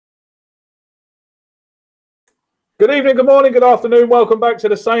Good evening, good morning, good afternoon. Welcome back to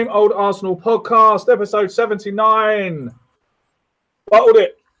the Same Old Arsenal podcast, episode 79. Bottled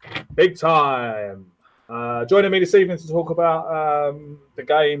it. Big time. Joining me this evening to talk about the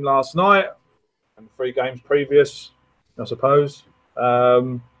game last night and the 3 games previous, I suppose,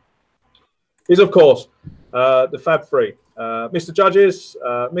 is, of course, the Fab Three. Mr. Judges,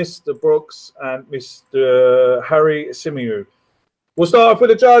 Mr. Brooks, and Mr. Harry Simiu. We'll start off with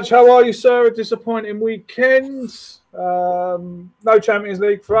the judge. How are you, sir? A disappointing weekend. No Champions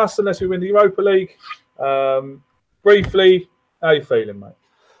League for us unless we win the Europa League. Briefly, how are you feeling, mate?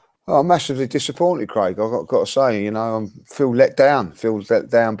 Oh, I'm massively disappointed, Craig. I've got to say, I feel let down. Feel let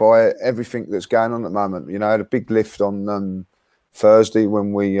down by everything that's going on at the moment. I had a big lift on Thursday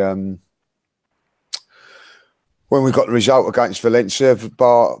when we got the result against Valencia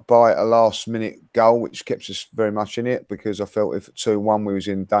by a last-minute goal, which kept us very much in it, because I felt if at 2-1 we was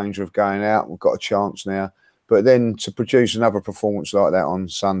in danger of going out. We've got a chance now. But then to produce another performance like that on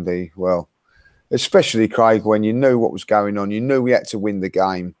Sunday, well, especially, Craig, when you knew what was going on, you knew we had to win the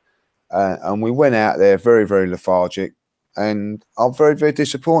game, and we went out there very, very lethargic, and I'm very, very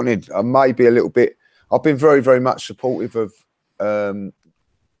disappointed. I may be a little bit... I've been very, very much supportive of...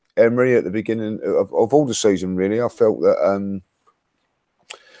 Emery at the beginning of all the season, really. I felt that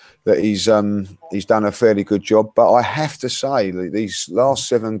he's done a fairly good job, but I have to say that these last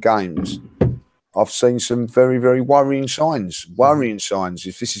 7 games, I've seen some very, very worrying signs. Worrying signs.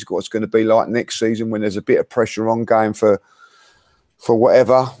 If this is what it's going to be like next season, when there's a bit of pressure on going for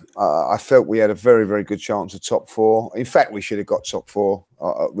whatever, I felt we had a very, very good chance of top 4. In fact, we should have got top 4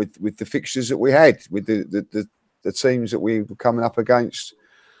 with the fixtures that we had, with the teams that we were coming up against.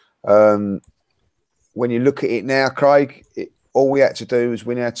 When you look at it now, Craig, all we had to do was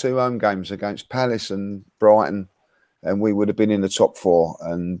win our 2 home games against Palace and Brighton, and we would have been in the top 4.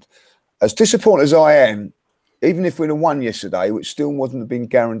 And as disappointed as I am, even if we'd have won yesterday, which still wasn't been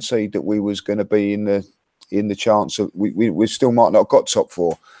guaranteed that we was going to be in the chance of we still might not have got top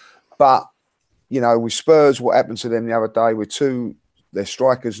 4. But with Spurs, what happened to them the other day with their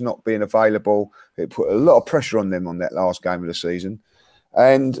strikers not being available, it put a lot of pressure on them on that last game of the season.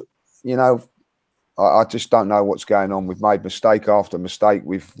 And I just don't know what's going on. We've made mistake after mistake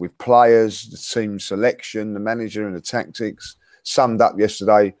with players, the team selection, the manager and the tactics. Summed up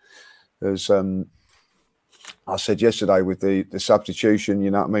yesterday, as I said yesterday with the substitution,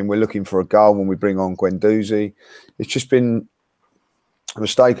 we're looking for a goal when we bring on Guendouzi. It's just been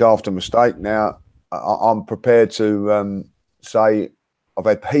mistake after mistake. Now, I'm prepared to say I've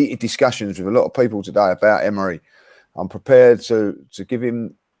had heated discussions with a lot of people today about Emery. I'm prepared to give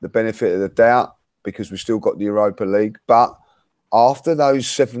him the benefit of the doubt because we've still got the Europa League. But after those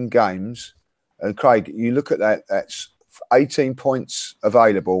 7 games, and Craig, you look at that, that's 18 points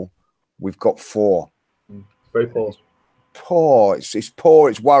available. We've got 4. Very poor. Poor. It's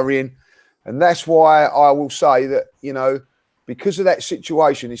poor. It's worrying. And that's why I will say that, because of that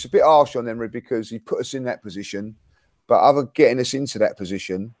situation, it's a bit harsh on Emery because he put us in that position. But other getting us into that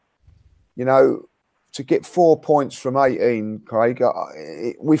position, to get 4 points from 18, Craig,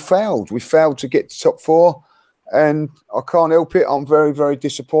 we failed. We failed to get to top 4, and I can't help it. I'm very, very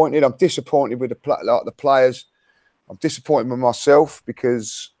disappointed. I'm disappointed with the players. I'm disappointed with myself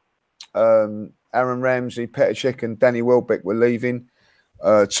because Aaron Ramsey, Petr Cech, and Danny Welbeck were leaving.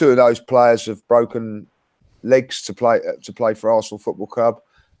 2 of those players have broken legs to play for Arsenal Football Club,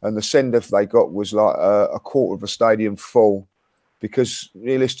 and the send-off they got was like a quarter of a stadium full. Because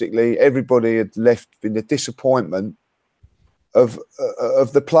realistically, everybody had left in the disappointment of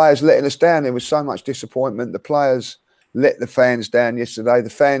the players letting us down. There was so much disappointment. The players let the fans down yesterday.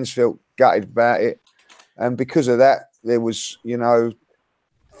 The fans felt gutted about it. And because of that, there was,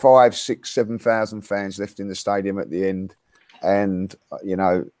 5, 6, 7,000 fans left in the stadium at the end. And,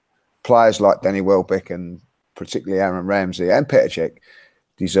 players like Danny Welbeck and particularly Aaron Ramsey and Petr Cech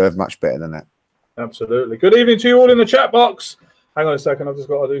deserve much better than that. Absolutely. Good evening to you all in the chat box. Hang on a second, I've just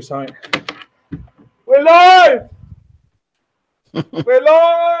got to do something. We're live! We're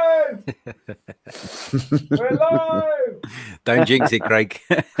live! We're live! Don't jinx it, Craig.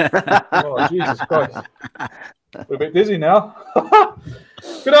 Oh, Jesus Christ. We're a bit dizzy now.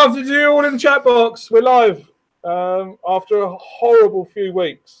 Good afternoon to you all in the chat box. We're live after a horrible few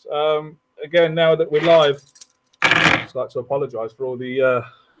weeks. Again, now that we're live, I'd just like to apologise for all the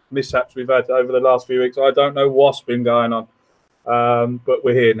mishaps we've had over the last few weeks. I don't know what's been going on. But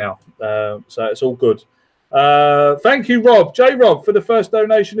we're here now, so it's all good. Thank you, Rob, Rob, for the first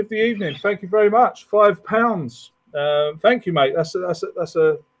donation of the evening. Thank you very much. £5. Thank you, mate. That's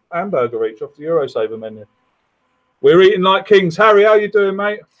a hamburger each off the Eurosaver menu. We're eating like kings. Harry, how you doing,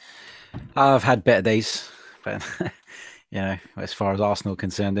 mate? I've had better days. but as far as Arsenal are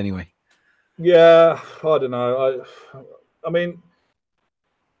concerned, anyway. Yeah, I don't know. I mean,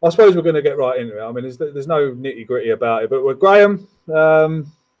 I suppose we're going to get right into it. I mean, there's no nitty gritty about it. But with Graham, how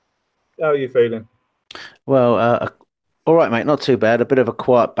are you feeling? Well, all right, mate. Not too bad. A bit of a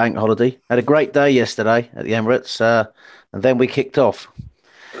quiet bank holiday. Had a great day yesterday at the Emirates, and then we kicked off.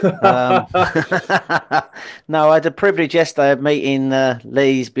 No, I had the privilege yesterday of meeting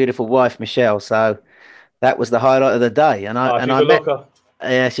Lee's beautiful wife, Michelle. So that was the highlight of the day. And I met. Looker.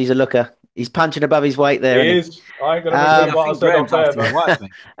 Yeah, she's a looker. He's punching above his weight there. He is. I ain't going to repeat what I said up there. But...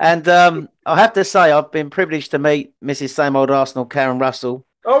 And I have to say, I've been privileged to meet Mrs. Same Old Arsenal, Karen Russell.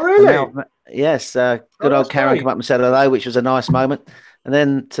 Oh, really? Yes. Good old Karen came up and said hello, which was a nice moment. And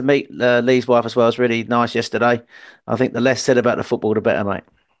then to meet Lee's wife as well was really nice yesterday. I think the less said about the football, the better, mate.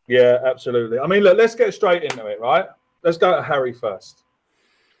 Yeah, absolutely. I mean, look, let's get straight into it, right? Let's go to Harry first.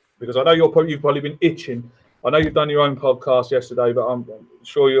 Because I know you've probably been itching. I know you've done your own podcast yesterday, but I'm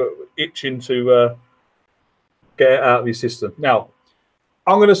sure you're itching to get it out of your system. Now,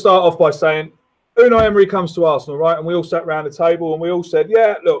 I'm going to start off by saying Unai Emery comes to Arsenal, right? And we all sat around the table and we all said,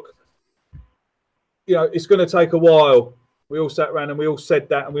 yeah, look, it's going to take a while. We all sat around and we all said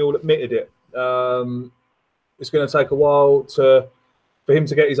that and we all admitted it. It's going to take a while for him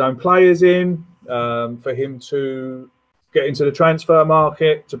to get his own players in, for him to get into the transfer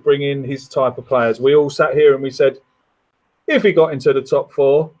market, to bring in his type of players. We all sat here and we said, if he got into the top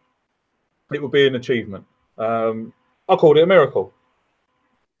 4, it would be an achievement. I called it a miracle.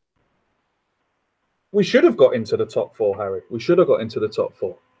 We should have got into the top 4, Harry. We should have got into the top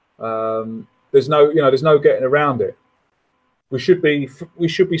 4. There's no getting around it. We should be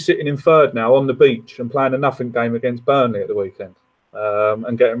sitting in 3rd now on the beach and playing a nothing game against Burnley at the weekend,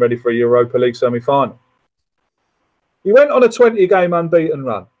 and getting ready for a Europa League semi-final. He went on a 20-game unbeaten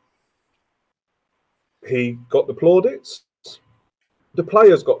run. He got the plaudits. The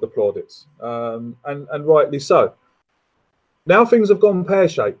players got the plaudits, and rightly so. Now things have gone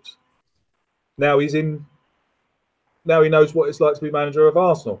pear-shaped. Now he knows what it's like to be manager of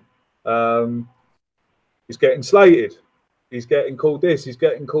Arsenal. He's getting slated. He's getting called this. He's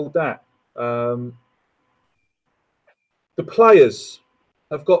getting called that. The players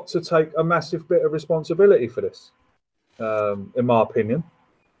have got to take a massive bit of responsibility for this. In my opinion,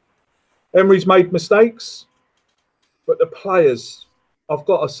 Emery's made mistakes, but the players, I've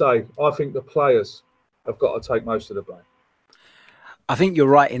got to say, I think the players have got to take most of the blame. I think you're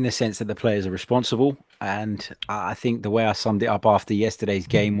right in the sense that the players are responsible, and I think the way I summed it up after yesterday's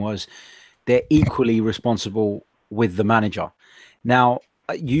game was they're equally responsible with the manager. Now,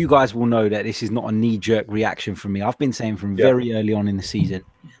 you guys will know that this is not a knee-jerk reaction from me. I've been saying from very early on in the season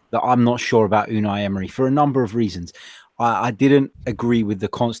that I'm not sure about Unai Emery for a number of reasons. I didn't agree with the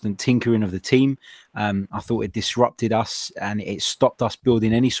constant tinkering of the team. I thought it disrupted us and it stopped us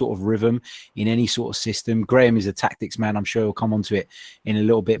building any sort of rhythm in any sort of system. Graham is a tactics man. I'm sure he'll come onto it in a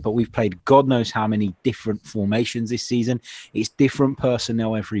little bit, but we've played God knows how many different formations this season. It's different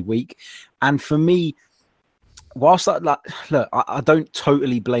personnel every week. And for me, whilst I don't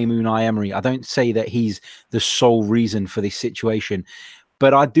totally blame Unai Emery. I don't say that he's the sole reason for this situation.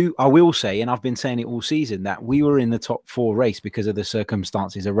 But I will say, and I've been saying it all season, that we were in the top 4 race because of the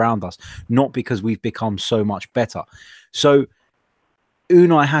circumstances around us, not because we've become so much better. So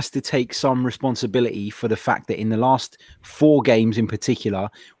Unai has to take some responsibility for the fact that in the last 4 games in particular,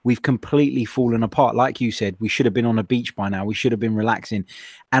 we've completely fallen apart. Like you said, we should have been on a beach by now. We should have been relaxing.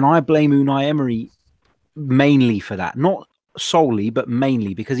 And I blame Unai Emery mainly for that. Not solely, but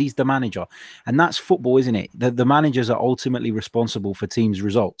mainly because he's the manager, and that's football, isn't it? The managers are ultimately responsible for teams'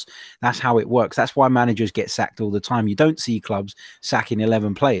 results. That's how it works. That's why managers get sacked all the time. You don't see clubs sacking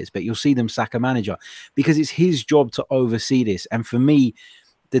 11 players, but you'll see them sack a manager because it's his job to oversee this. And for me,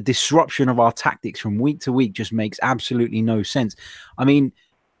 the disruption of our tactics from week to week just makes absolutely no sense. I mean,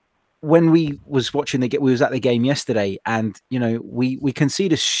 when we was watching we was at the game yesterday, and we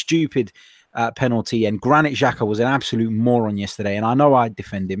concede a stupid penalty, and Granit Xhaka was an absolute moron yesterday, and I know I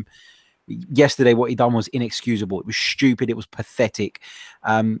defend him. Yesterday what he done was inexcusable. It was stupid, it was pathetic.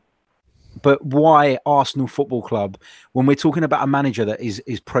 But why Arsenal Football Club, when we're talking about a manager that is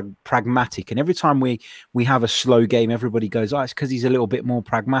pragmatic, and every time we have a slow game, everybody goes, it's because he's a little bit more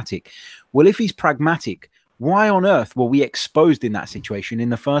pragmatic. Well, if he's pragmatic, why on earth were we exposed in that situation in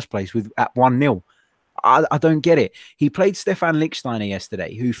the first place at 1-0? I don't get it. He played Stefan Lichtsteiner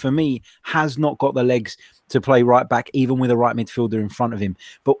yesterday, who for me has not got the legs to play right back, even with a right midfielder in front of him.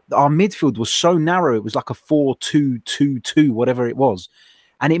 But our midfield was so narrow. It was like a 4-2-2-2, whatever it was.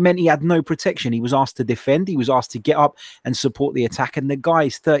 And it meant he had no protection. He was asked to defend. He was asked to get up and support the attack. And the guy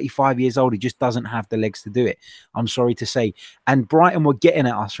is 35 years old. He just doesn't have the legs to do it. I'm sorry to say. And Brighton were getting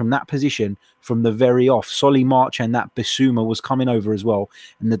at us from that position from the very off. Solly March and that Bissouma was coming over as well.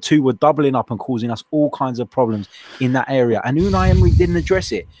 And the two were doubling up and causing us all kinds of problems in that area. And Unai Emery didn't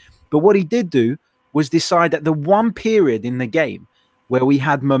address it. But what he did do was decide that the one period in the game where we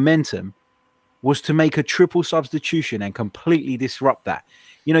had momentum was to make a triple substitution and completely disrupt that.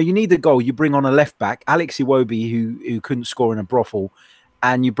 You know, you need a goal. You bring on a left back, Alex Iwobi, who couldn't score in a brothel,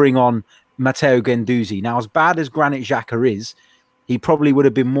 and you bring on Matteo Guendouzi. Now, as bad as Granit Xhaka is, he probably would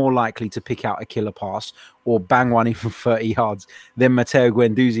have been more likely to pick out a killer pass or bang one in from 30 yards than Matteo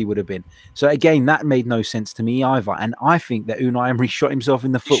Guendouzi would have been. So again, that made no sense to me either. And I think that Unai Emery shot himself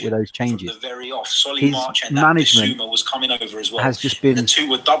in the foot with those changes. His management was coming over as well. Has just been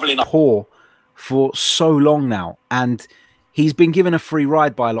poor for so long now. And he's been given a free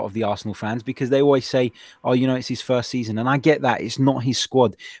ride by a lot of the Arsenal fans because they always say, oh, you know, it's his first season. And I get that. It's not his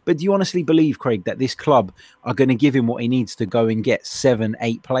squad. But do you honestly believe, Craig, that this club are going to give him what he needs to go and get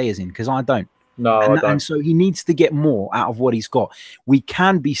 7-8 players in? Because I don't. No, I don't. And so he needs to get more out of what he's got. We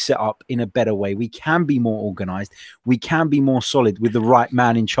can be set up in a better way. We can be more organised. We can be more solid with the right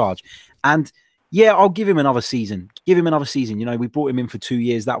man in charge. And yeah, I'll give him another season. Give him another season. You know, we brought him in for 2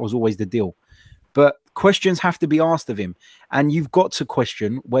 years. That was always the deal. But questions have to be asked of him. And you've got to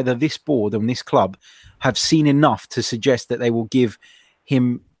question whether this board and this club have seen enough to suggest that they will give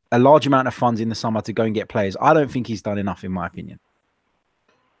him a large amount of funds in the summer to go and get players. I don't think he's done enough, in my opinion.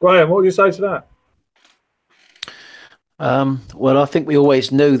 Graham, what would you say to that? Well, I think we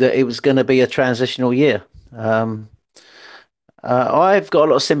always knew that it was going to be a transitional year. I've got a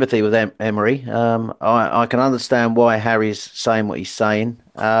lot of sympathy with Emery. I can understand why Harry's saying what he's saying.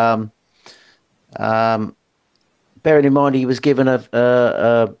 Bearing in mind he was given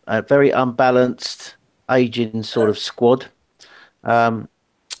a very unbalanced, aging sort of squad.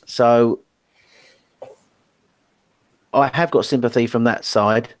 So I have got sympathy from that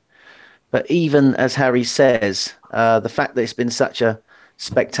side. But even as Harry says, the fact that it's been such a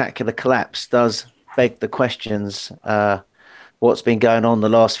spectacular collapse does beg the questions, what's been going on the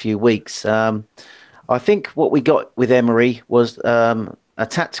last few weeks. I think what we got with Emery was a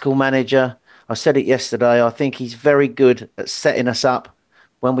tactical manager. I said it yesterday. I think he's very good at setting us up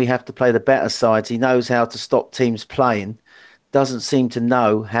when we have to play the better sides. He knows how to stop teams playing. Doesn't seem to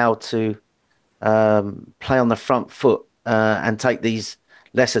know how to play on the front foot and take these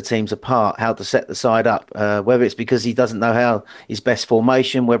lesser teams apart, how to set the side up, whether it's because he doesn't know how his best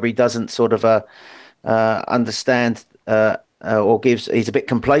formation, whether he doesn't sort of understand or he's a bit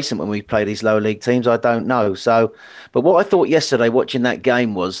complacent when we play these lower league teams. I don't know. So, but what I thought yesterday watching that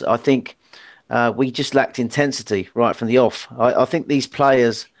game was, I think we just lacked intensity right from the off. I think these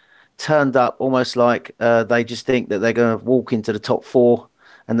players turned up almost like they just think that they're going to walk into the top four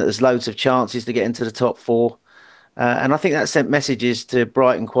and that there's loads of chances to get into the top four. And I think that sent messages to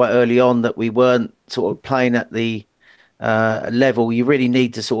Brighton quite early on that we weren't sort of playing at the level. You really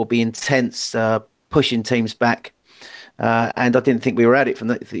need to sort of be intense, pushing teams back. And I didn't think we were at it from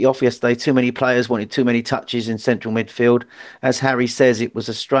the off yesterday. Too many players wanted too many touches in central midfield. As Harry says, it was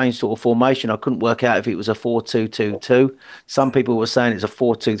a strange sort of formation. I couldn't work out if it was a 4-2-2-2. Some people were saying it's a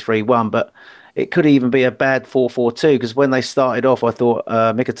 4-2-3-1, but it could even be a bad 4-4-2 because when they started off, I thought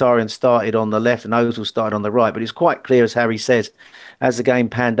Mkhitaryan started on the left and Ozil started on the right. But it's quite clear, as Harry says, as the game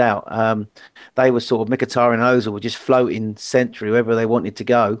panned out, they were sort of Mkhitaryan and Ozil were just floating centrally wherever they wanted to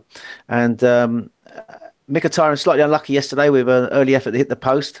go. And Mkhitaryan slightly unlucky yesterday with an early effort to hit the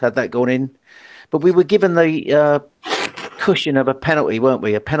post, had that gone in. But we were given the cushion of a penalty, weren't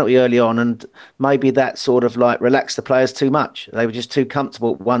we? A penalty early on, and maybe that sort of like relaxed the players too much. They were just too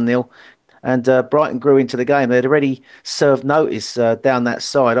comfortable at 1-0. And Brighton grew into the game. They'd already served notice down that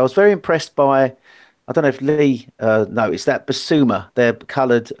side. I was very impressed by, I don't know if Lee noticed that, Bissouma, their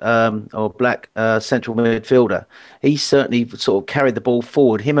coloured or black central midfielder. He certainly sort of carried the ball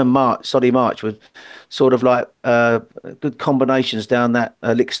forward. Him and Solly March were sort of like good combinations down that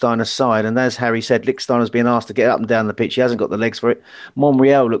Lichtsteiner side. And as Harry said, Lichtsteiner's being asked to get up and down the pitch. He hasn't got the legs for it.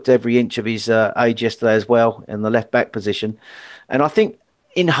 Monreal looked every inch of his age yesterday as well in the left back position. And I think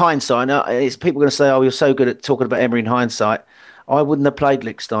in hindsight, people are going to say, oh, you're so good at talking about Emery in hindsight. I wouldn't have played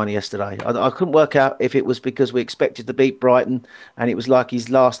Lichtsteiner yesterday. I couldn't work out if it was because we expected to beat Brighton and it was like his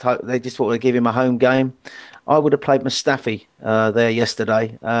last hope. They just thought they'd give him a home game. I would have played Mustafi there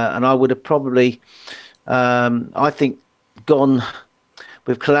yesterday. And I would have probably, I think, gone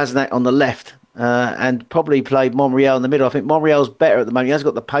with Kolasinac on the left and probably played Monreal in the middle. I think Monreal's better at the moment. He has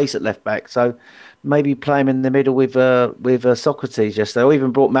got the pace at left back, so maybe play him in the middle with Socrates yesterday, or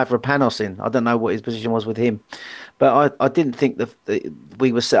even brought Mavropanos in. I don't know what his position was with him, but I didn't think that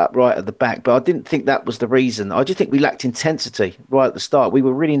we were set up right at the back. But I didn't think that was the reason. I just think we lacked intensity right at the start. We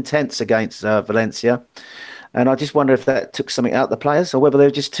were really intense against Valencia, and I just wonder if that took something out of the players, or whether they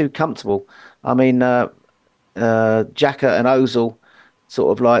were just too comfortable. I mean, Xhaka and Ozil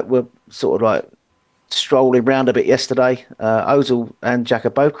were strolling round a bit yesterday. Ozil and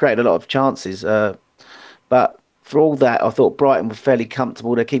Xhaka both created a lot of chances, but for all that, I thought Brighton were fairly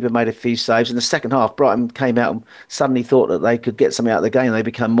comfortable. Their keeper made a few saves. In the second half, Brighton came out and suddenly thought that they could get something out of the game. They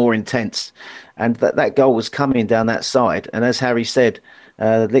become more intense, and that goal was coming down that side. And as Harry said,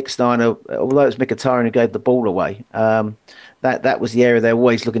 Lichtsteiner, although it was Mkhitaryan who gave the ball away, that was the area they're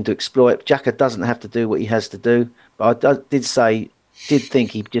always looking to exploit. Xhaka doesn't have to do what he has to do, but I did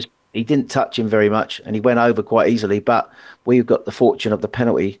think he didn't touch him very much, and he went over quite easily. But we've got the fortune of the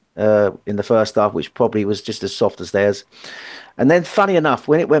penalty in the first half, which probably was just as soft as theirs. And then, funny enough,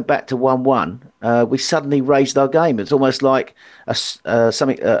 when it went back to 1-1, we suddenly raised our game. It's almost like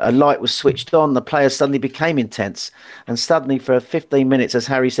a light was switched on. The players suddenly became intense, and suddenly, for 15 minutes, as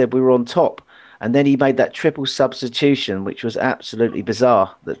Harry said, we were on top. And then he made that triple substitution, which was absolutely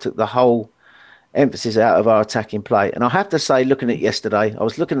bizarre. That took the whole emphasis out of our attacking play. And I have to say, looking at it yesterday, I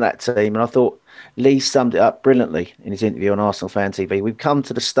was looking at that team and I thought Lee summed it up brilliantly in his interview on Arsenal Fan TV. We've come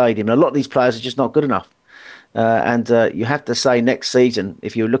to the stadium and a lot of these players are just not good enough. And you have to say next season,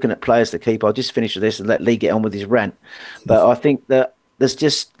 if you're looking at players to keep, I'll just finish with this and let Lee get on with his rant. But I think that there's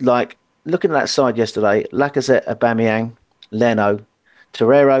just like, looking at that side yesterday, Lacazette, Aubameyang, Leno,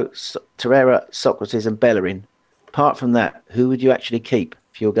 Torreira, Socrates and Bellerin. Apart from that, who would you actually keep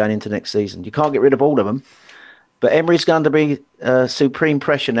if you're going into next season? You can't get rid of all of them. But Emery's going to be supreme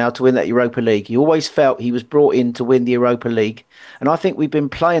pressure now to win that Europa League. He always felt he was brought in to win the Europa League. And I think we've been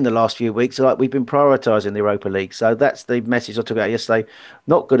playing the last few weeks like we've been prioritising the Europa League. So that's the message I took out yesterday.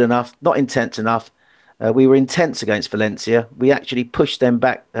 Not good enough, not intense enough. We were intense against Valencia. We actually pushed them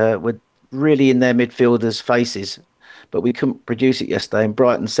back with really in their midfielders' faces. But we couldn't produce it yesterday, and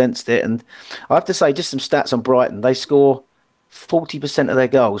Brighton sensed it. And I have to say, just some stats on Brighton. They score 40% of their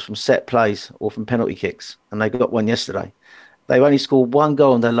goals from set plays or from penalty kicks, and they got one yesterday. They've only scored one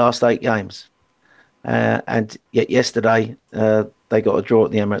goal in their last 8 games. And yet yesterday, they got a draw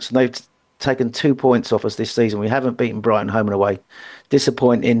at the Emirates. And they've taken 2 points off us this season. We haven't beaten Brighton home and away.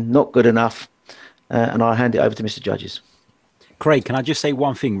 Disappointing, not good enough. And I'll hand it over to Mr. Judges. Craig, can I just say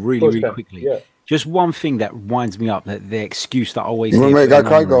one thing really quickly? Yeah. Just one thing that winds me up, that the excuse that I always You want me to go,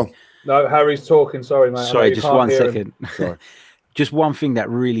 Craig? Go. No, Harry's talking. Sorry, mate. Sorry, just 1 second. Sorry. Just one thing that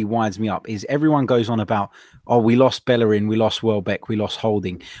really winds me up is everyone goes on about, oh, we lost Bellerin, we lost Welbeck, we lost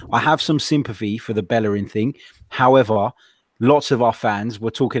Holding. I have some sympathy for the Bellerin thing. However, lots of our fans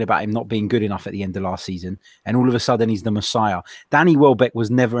were talking about him not being good enough at the end of last season, and all of a sudden he's the messiah. Danny Welbeck was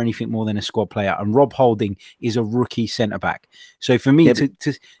never anything more than a squad player, and Rob Holding is a rookie centre-back. So for me,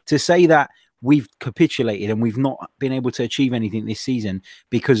 to say that we've capitulated and we've not been able to achieve anything this season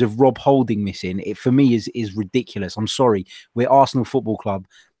because of Rob Holding missing, it for me is ridiculous. I'm sorry. We're Arsenal Football Club.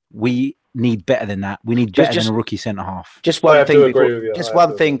 We need better than that. We need better than a rookie centre half. Just one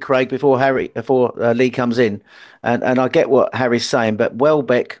thing, Craig, before Lee comes in, and I get what Harry's saying, but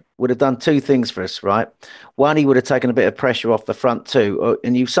Welbeck would have done 2 things for us, right? One, he would have taken a bit of pressure off the front two,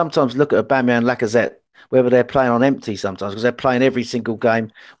 and you sometimes look at Aubameyang and Lacazette, whether they're playing on empty sometimes, because they're playing every single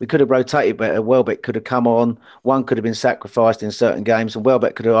game. We could have rotated better. Welbeck could have come on. One could have been sacrificed in certain games, and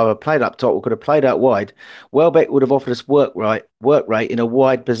Welbeck could have either played up top or could have played out wide. Welbeck would have offered us work rate in a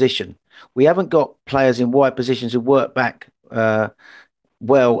wide position. We haven't got players in wide positions who work back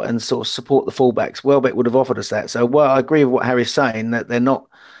well and sort of support the fullbacks. Welbeck would have offered us that. So, I agree with what Harry's saying, that they're not.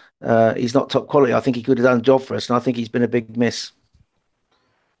 He's not top quality. I think he could have done a job for us, and I think he's been a big miss.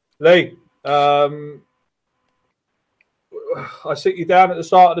 Lee, I sit you down at the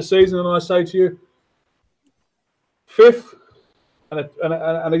start of the season and I say to you, 5th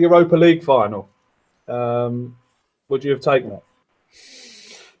and a Europa League final. Would you have taken it?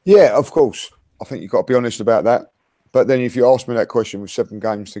 Yeah, of course. I think you've got to be honest about that. But then if you ask me that question with 7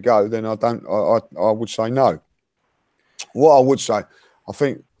 games to go, then I would say no. What I would say, I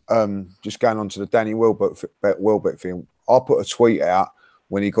think, just going on to the Danny Welbeck thing, I put a tweet out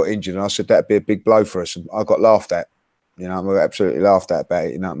when he got injured and I said that'd be a big blow for us. And I got laughed at. You know, we absolutely laughed at about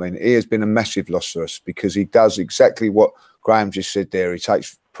it. You know what I mean? He has been a massive loss to us because he does exactly what Graham just said there. He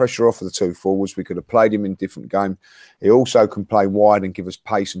takes pressure off of the 2 forwards. We could have played him in different games. He also can play wide and give us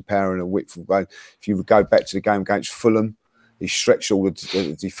pace and power and a width of game. If you would go back to the game against Fulham, he stretched all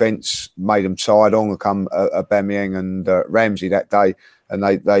the defence, made them tired on. Come Aubameyang and Ramsey that day, and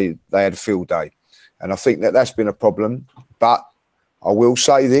they had a field day. And I think that's been a problem. But I will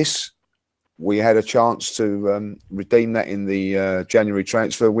say this. We had a chance to redeem that in the January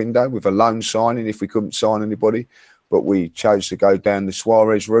transfer window with a loan signing if we couldn't sign anybody. But we chose to go down the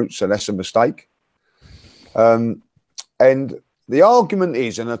Suarez route, so that's a mistake. And the argument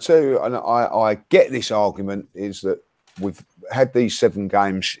is, and I tell you, and I get this argument, is that we've had these 7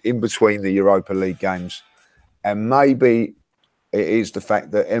 games in between the Europa League games, and maybe it is the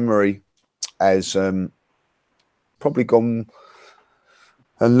fact that Emery has probably gone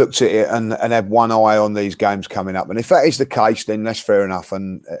and looked at it and had one eye on these games coming up. And if that is the case, then that's fair enough.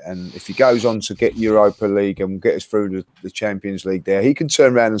 And if he goes on to get Europa League and get us through the Champions League there, he can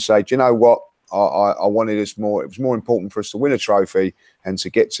turn around and say, do you know what? I wanted us more. It was more important for us to win a trophy and to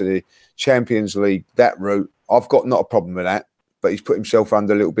get to the Champions League that route. I've got not a problem with that, but he's put himself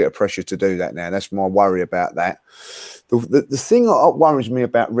under a little bit of pressure to do that now. That's my worry about that. The thing that worries me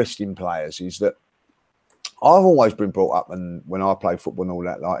about resting players is that I've always been brought up, and when I played football and all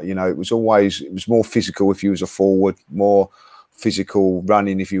that, like, you know, it was more physical if you was a forward, more physical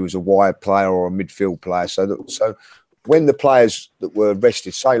running if you was a wide player or a midfield player. So when the players that were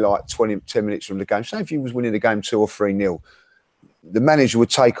rested, say like 10 minutes from the game, say if he was winning the game 2 or 3-0, the manager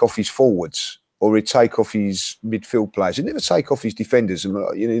would take off his forwards or he'd take off his midfield players. He'd never take off his defenders. And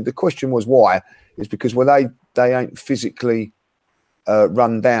you know, the question was why? It's because they ain't physically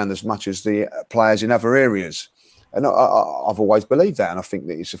run down as much as the players in other areas. And I've always believed that, and I think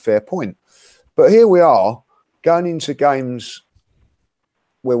that it's a fair point. But here we are going into games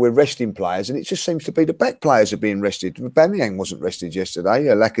where we're resting players, and it just seems to be the back players are being rested. Aubameyang wasn't rested yesterday.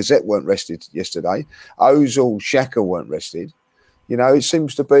 Lacazette weren't rested yesterday. Ozil, Xhaka weren't rested. You know, it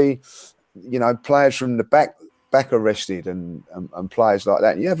seems to be, you know, players from the back are rested and players like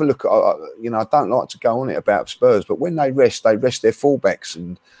that. And you have a look at, you know, I don't like to go on it about Spurs, but when they rest their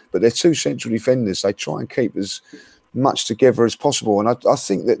fullbacks, but they're 2 central defenders. They try and keep as much together as possible. And I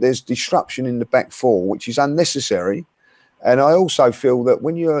think that there's disruption in the back 4, which is unnecessary. And I also feel that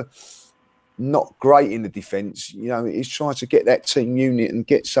when you're not great in the defence, you know, it's trying to get that team unit and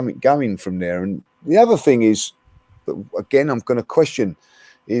get something going from there. And the other thing is, that again, I'm going to question,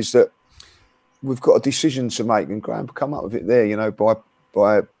 is that we've got a decision to make, and Graham come up with it there, you know,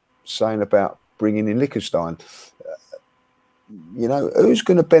 by saying about bringing in Liechtenstein. You know, who's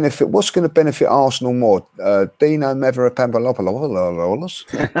going to benefit? What's going to benefit Arsenal more? Dino Mavropapadopoulos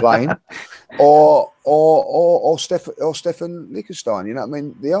playing, or Stefan Liechtenstein? You know what I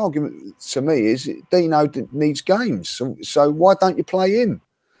mean? The argument to me is Dino needs games, so why don't you play him?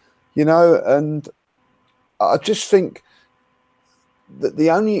 You know, and I just think that the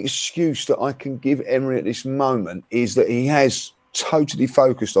only excuse that I can give Emery at this moment is that he has totally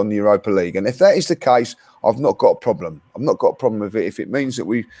focused on the Europa League. And if that is the case, I've not got a problem. I've not got a problem with it. If it means that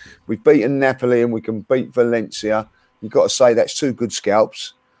we've beaten Napoli and we can beat Valencia, you've got to say that's 2 good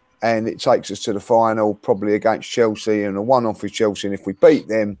scalps. And it takes us to the final, probably against Chelsea, and a 1-off with Chelsea. And if we beat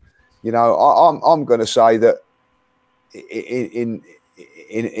them, you know, I'm going to say that in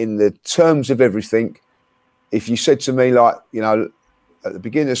the terms of everything, if you said to me, like, you know, at the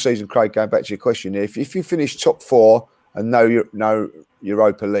beginning of the season, Craig, going back to your question, if you finish top 4 and no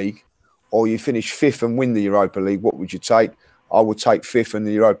Europa League, or you finish 5th and win the Europa League, what would you take? I would take 5th in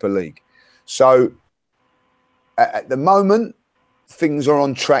the Europa League. So at the moment, things are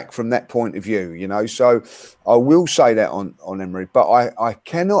on track from that point of view, you know. So I will say that on Emery, but I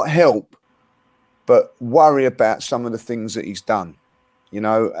cannot help but worry about some of the things that he's done, you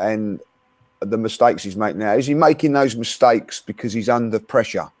know, and the mistakes he's making now. Is he making those mistakes because he's under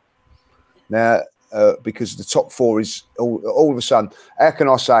pressure? Now, because the top 4 is all of a sudden, how can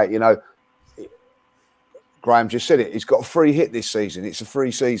I say it, you know, Graham just said it, he's got a free hit this season. It's a free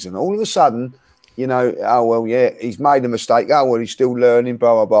season. All of a sudden, you know, oh, well, yeah, he's made a mistake. Oh, well, he's still learning,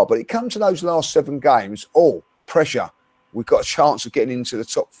 blah, blah, blah. But it comes to those last 7 games, pressure. We've got a chance of getting into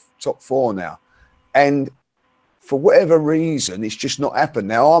the top 4 now. And for whatever reason, it's just not happened.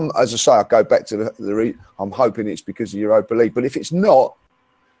 Now, as I say, I go back to I'm hoping it's because of the Europa League. But if it's not,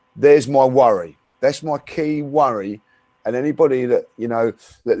 there's my worry. That's my key worry. And anybody that, you know,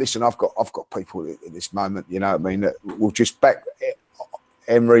 that listen, I've got people at this moment, you know what I mean, that will just back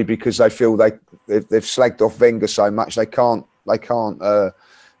Emery because they feel they've slagged off Wenger so much they can't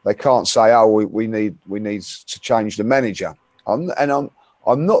say, oh, we need to change the manager. I'm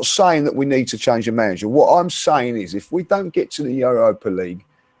not saying that we need to change the manager. What I'm saying is, if we don't get to the Europa League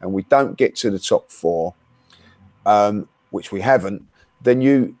and we don't get to the top 4, which we haven't, then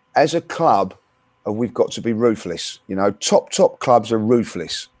you, as a club, we've got to be ruthless. You know, top clubs are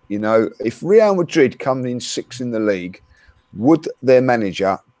ruthless. You know, if Real Madrid come in 6th in the league, would their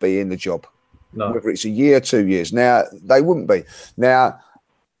manager be in the job? No. Whether it's a year or 2 years. Now, they wouldn't be. Now,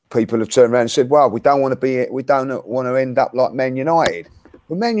 people have turned around and said, well, we don't want to end up like Man United.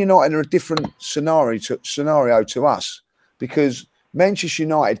 Well, Man United are a different scenario to us, because Manchester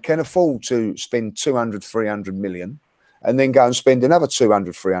United can afford to spend 200, 300 million and then go and spend another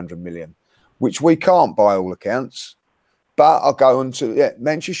 200, 300 million, which we can't by all accounts. But I'll go on to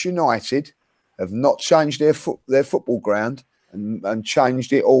Manchester United have not changed their football ground and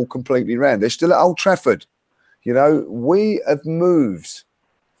changed it all completely round. They're still at Old Trafford. You know, we have moved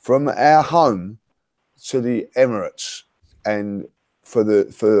from our home to the Emirates, and for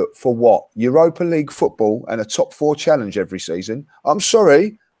what? Europa League football and a top 4 challenge every season. I'm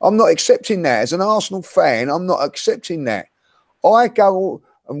sorry, I'm not accepting that. As an Arsenal fan, I'm not accepting that. I go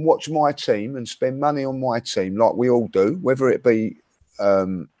and watch my team and spend money on my team like we all do, whether it be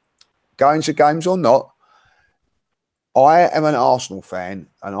going to games or not. I am an Arsenal fan,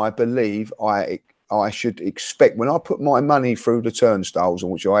 and I believe I should expect, when I put my money through the turnstiles,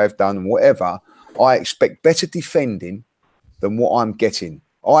 which I have done and whatever, I expect better defending than what I'm getting.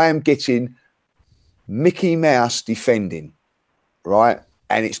 I am getting Mickey Mouse defending, right?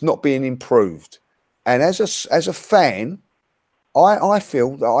 And it's not being improved. And as a fan, I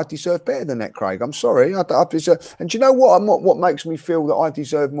feel that I deserve better than that, Craig. I'm sorry. I deserve. And do you know what? What makes me feel that I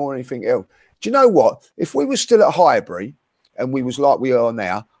deserve more than anything else? Do you know what? If we were still at Highbury and we was like we are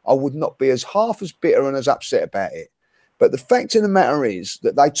now, I would not be half as bitter and as upset about it. But the fact of the matter is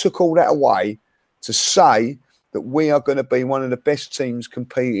that they took all that away to say that we are going to be one of the best teams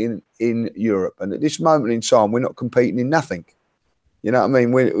competing in Europe. And at this moment in time, we're not competing in nothing. You know what I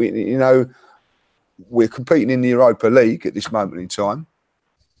mean? We're competing in the Europa League at this moment in time.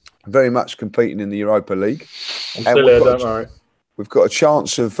 Very much competing in the Europa League. I'm still here, don't worry. We've got a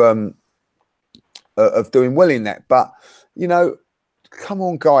chance of doing well in that. But, you know, come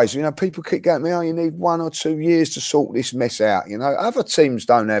on, guys. You know, people keep going, oh, you need 1 or 2 years to sort this mess out. You know, other teams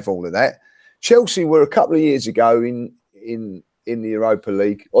don't have all of that. Chelsea were a couple of years ago in the Europa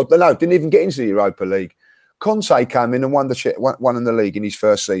League. Or no, didn't even get into the Europa League. Conte came in and won in the league in his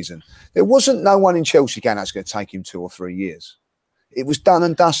first season. There wasn't no one in Chelsea that's going to take him 2 or 3 years. It was done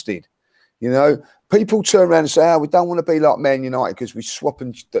and dusted. You know, people turn around and say, oh, we don't want to be like Man United because we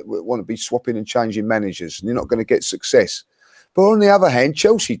want to be swapping and changing managers and you're not going to get success. But on the other hand,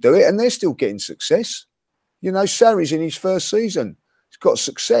 Chelsea do it and they're still getting success. You know, Sarri's in his first season. He's got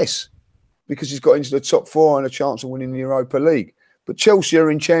success because he's got into the top 4 and a chance of winning the Europa League. But Chelsea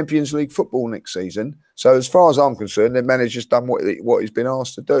are in Champions League football next season. So as far as I'm concerned, their manager's done what he's been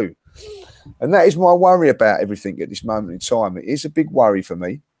asked to do. And that is my worry about everything at this moment in time. It is a big worry for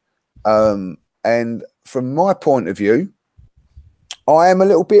me. And from my point of view, I am a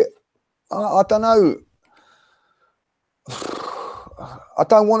little bit, I don't know. I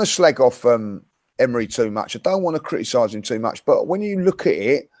don't want to slag off Emery too much. I don't want to criticise him too much. But when you look at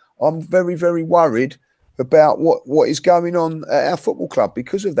it, I'm very, very worried about what is going on at our football club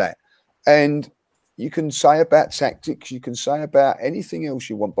because of that. And you can say about tactics, you can say about anything else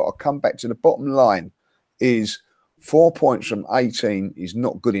you want, but I'll come back to the bottom line is 4 points from 18 is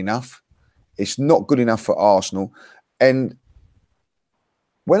not good enough. It's not good enough for Arsenal. And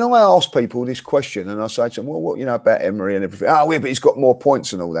when I ask people this question and I say to them, well, what, you know, about Emery and everything? Oh, yeah, but he's got more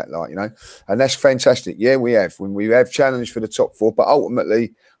points and all that, like, you know, and that's fantastic. Yeah, we have. When we have challenged for the top 4, but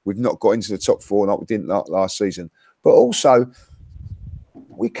ultimately we've not got into the top 4 like we didn't last season. But also,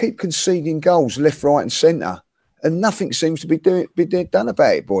 we keep conceding goals left, right, and centre, and nothing seems to be done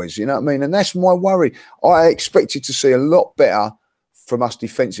about it, boys. You know what I mean? And that's my worry. I expected to see a lot better from us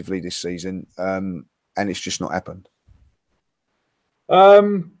defensively this season, and it's just not happened.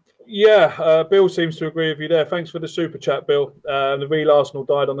 Bill seems to agree with you there. Thanks for the super chat, Bill. The real Arsenal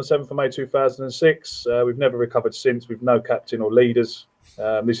died on the 7th of May 2006. We've never recovered since, with no captain or leaders.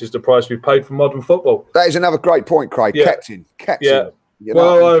 This is the price we've paid for modern football. That is another great point, Craig. Yeah. Captain. Yeah. You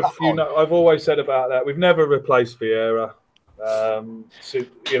know, I've always said about that. We've never replaced Vieira.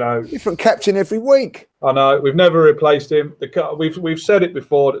 Different captain every week. I know we've never replaced him. We've said it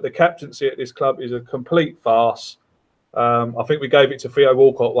before that the captaincy at this club is a complete farce. I think we gave it to Theo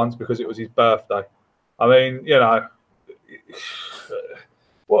Walcott once because it was his birthday. I mean, you know,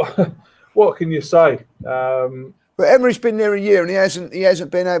 what can you say? But Emery's been there a year and he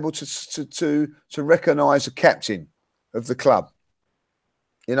hasn't been able to recognise the captain of the club.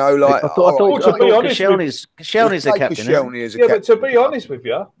 You know, like I thought Koscielny's the captain. But to be honest with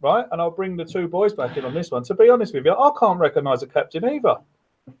you, right, and I'll bring the two boys back in on this one. To be honest with you, I can't recognise a captain either.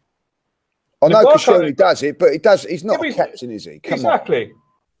 I know If Koscielny does it, but he's not Yeah, a captain, is he? Come on. exactly.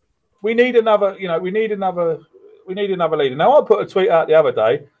 We need another. We need another leader. Now, I put a tweet out the other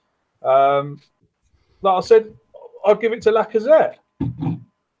day. Like I said, I'd give it to Lacazette.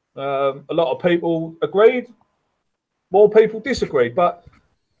 A lot of people agreed. More people disagreed, but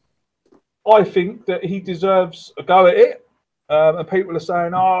I think that he deserves a go at it. And people are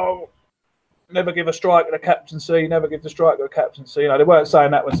saying, "Oh, never give a striker the captaincy. Never give the striker the captaincy." They weren't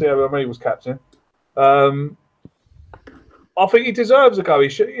saying that when Thierry Henry was captain. I think he deserves a go. He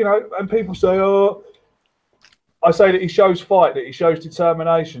should, and people say, "Oh," I say that he shows fight, that he shows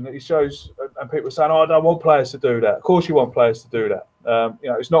determination, that he shows, and people are saying, "Oh, I don't want players to do that." Of course, you want players to do that.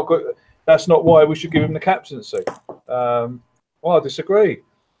 It's not good. That's not why we should give him the captaincy. Well, I disagree.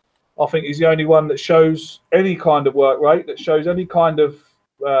 I think he's the only one that shows any kind of work rate, that shows any kind of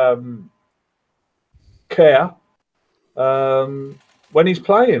care when he's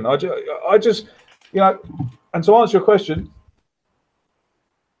playing. I just, and to answer your question,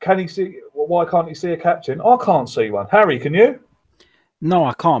 can he see? Well, why can't he see a captain? I can't see one. Harry, can you? No,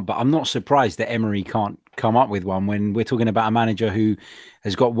 I can't, but I'm not surprised that Emery can't come up with one when we're talking about a manager who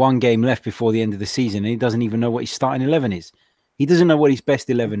has got one game left before the end of the season and he doesn't even know what his starting 11 is. He doesn't know what his best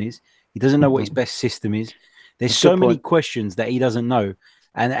 11 is. He doesn't know what his best system is. There's so many questions that he doesn't know.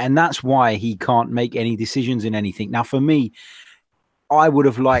 And that's why he can't make any decisions in anything. Now, for me, I would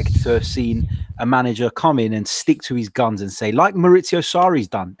have liked to have seen a manager come in and stick to his guns and say, like Maurizio Sarri's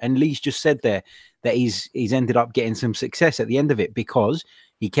done, and Lee's just said there, that he's ended up getting some success at the end of it because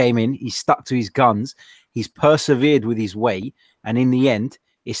he came in, he stuck to his guns, he's persevered with his way, and in the end,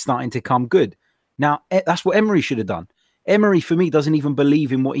 it's starting to come good. Now, that's what Emery should have done. Emery, for me, doesn't even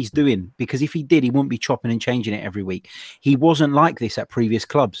believe in what he's doing because if he did, he wouldn't be chopping and changing it every week. He wasn't like this at previous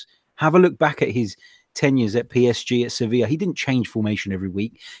clubs. Have a look back at his tenures at PSG, at Sevilla. He didn't change formation every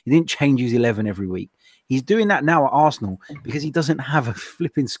week. He didn't change his 11 every week. He's doing that now at Arsenal because he doesn't have a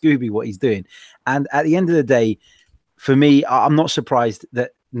flipping Scooby what he's doing. And at the end of the day, for me, I'm not surprised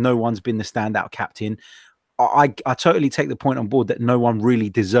that no one's been the standout captain. I totally take the point on board that no one really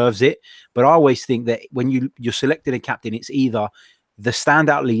deserves it. But I always think that when you're selecting a captain, it's either the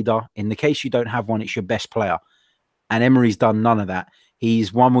standout leader. In the case you don't have one, it's your best player. And Emery's done none of that.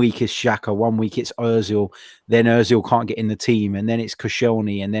 He's 1 week it's Xhaka, 1 week it's Ozil, then Ozil can't get in the team, and then it's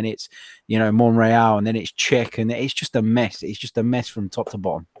Koscielny, and then it's Monreal, and then it's Cech, and it's just a mess. It's just a mess from top to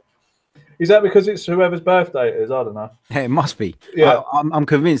bottom. Is that because it's whoever's birthday it is? I don't know. Hey, it must be. Yeah, I'm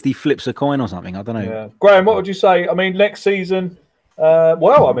convinced he flips a coin or something. I don't know. Yeah. Graham, what would you say? I mean, next season.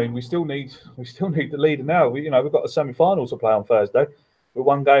 We still need the leader now. We've got the semi-finals to play on Thursday. We're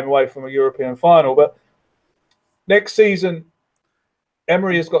one game away from a European final, but next season,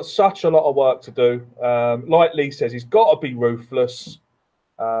 Emery has got such a lot of work to do. Like Lee says, he's got to be ruthless.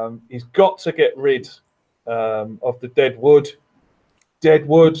 He's got to get rid of the dead wood. Dead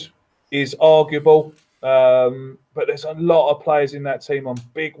wood is arguable, but there's a lot of players in that team on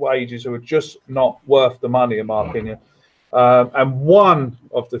big wages who are just not worth the money, in my opinion. And one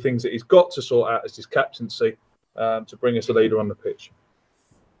of the things that he's got to sort out is his captaincy to bring us a leader on the pitch.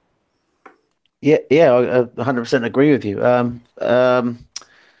 Yeah, I 100% agree with you.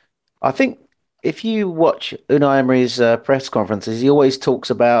 I think if you watch Unai Emery's press conferences, he always talks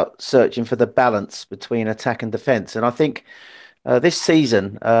about searching for the balance between attack and defence. And I think this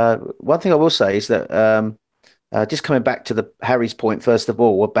season, one thing I will say is that just coming back to Harry's point, first of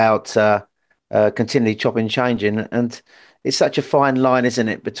all, about continually chopping and changing. And it's such a fine line, isn't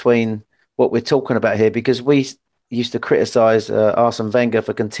it, between what we're talking about here? Because we used to criticise Arsene Wenger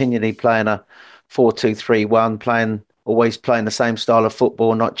for continually playing a 4-2-3-1, always playing the same style of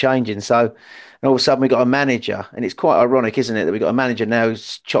football, not changing. So, and all of a sudden we got a manager, and it's quite ironic, isn't it, that we got a manager now who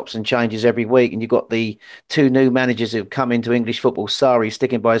chops and changes every week, and you've got the two new managers who've come into English football. Sarri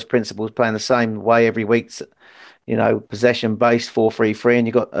sticking by his principles, playing the same way every week, possession based 4-3-3, and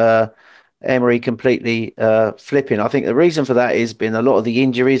you've got Emery completely flipping. I think the reason for that has been a lot of the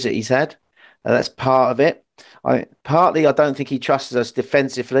injuries that he's had. That's part of it. Partly, I don't think he trusts us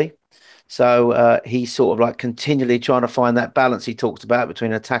defensively. So he's sort of like continually trying to find that balance he talked about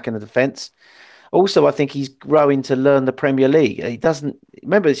between attack and the defence. Also, I think he's growing to learn the Premier League. He doesn't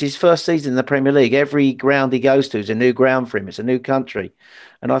remember it's his first season in the Premier League. Every ground he goes to is a new ground for him. It's a new country.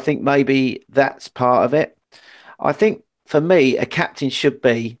 And I think maybe that's part of it. I think for me, a captain should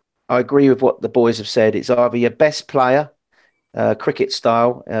be, I agree with what the boys have said. It's either your best player, cricket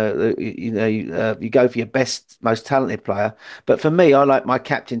style, you go for your best, most talented player. But for me, I like my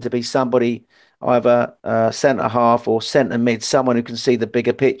captain to be somebody either centre half or centre mid, someone who can see the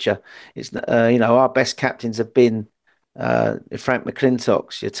bigger picture. It's our best captains have been your Frank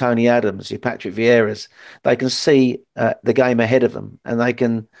McClintocks, your Tony Adams, your Patrick Vieiras. They can see the game ahead of them, and they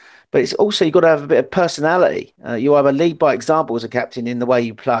can. But it's also you've got to have a bit of personality. You either lead by example as a captain in the way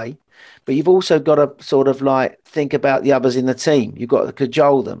you play, but you've also got to sort of like think about the others in the team. You've got to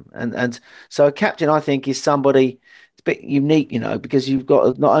cajole them, and so a captain, I think, is somebody. It's a bit unique, because you've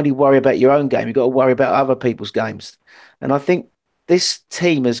got to not only worry about your own game, you've got to worry about other people's games. And I think this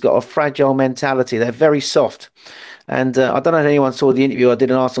team has got a fragile mentality. They're very soft. And I don't know if anyone saw the interview I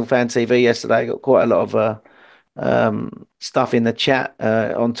did on Arsenal Fan TV yesterday. I got quite a lot of stuff in the chat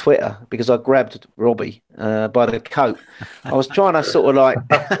on Twitter because I grabbed Robbie by the coat. I was trying to sort of like,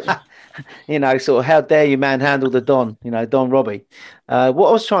 sort of how dare you manhandle the Don, Don Robbie. What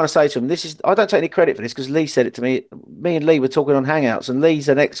I was trying to say to him, I don't take any credit for this because Lee said it to me. Me and Lee were talking on Hangouts, and Lee's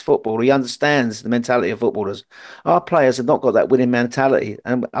an ex-footballer. He understands the mentality of footballers. Our players have not got that winning mentality,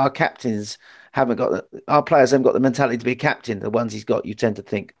 and our captains haven't got that. Our players haven't got the mentality to be a captain. The ones he's got, you tend to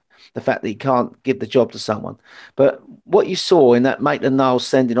think. The fact that he can't give the job to someone. But what you saw in that Maitland-Niles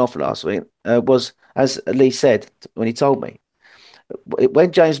sending off last week was, as Lee said when he told me,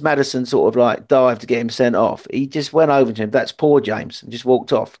 when James Maddison sort of like dived to get him sent off, he just went over to him. That's poor James, and just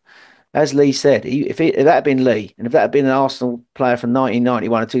walked off. As Lee said, if that had been Lee, and if that had been an Arsenal player from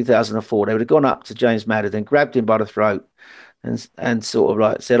 1991 or 2004, they would have gone up to James Maddison, grabbed him by the throat, and sort of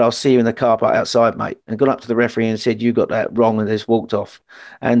like said, "I'll see you in the car park outside, mate," and gone up to the referee and said, "You got that wrong," and just walked off.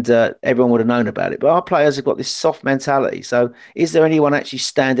 And everyone would have known about it. But our players have got this soft mentality. So is there anyone actually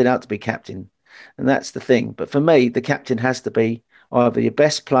standing out to be captain? And that's the thing. But for me, the captain has to be either your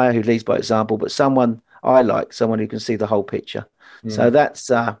best player who leads by example, but someone who can see the whole picture. So that's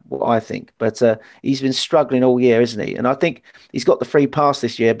what I think. But he's been struggling all year, isn't he? And I think he's got the free pass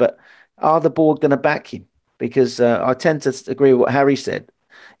this year, but are the board going to back him? Because I tend to agree with what Harry said.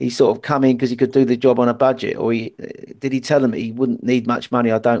 He sort of come in because he could do the job on a budget, or did he tell them he wouldn't need much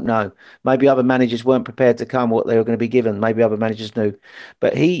money? I don't know. Maybe other managers weren't prepared to come what they were going to be given. Maybe other managers knew.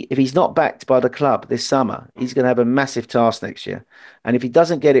 But if he's not backed by the club this summer, he's going to have a massive task next year. And if he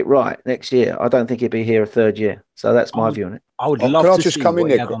doesn't get it right next year, I don't think he'll be here a third year. So that's my view on it. I would love to just see come in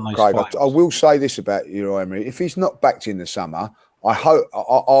what he there, had on those Craig? files. I will say this about Emery: if he's not backed in the summer, I hope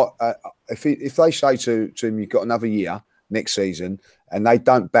if they say to him, "You've got another year next season," and they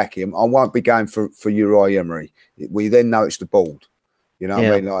don't back him, I won't be going for Uri Emery. We then know it's the board. What I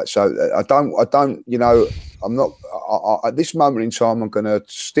mean? Like, so I don't. I'm not at this moment in time. I'm going to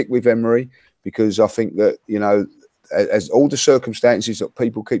stick with Emery because I think that as all the circumstances that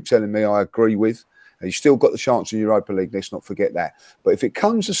people keep telling me, I agree with. And he's still got the chance in Europa League. Let's not forget that. But if it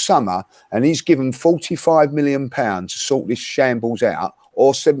comes to summer and he's given £45 million to sort this shambles out,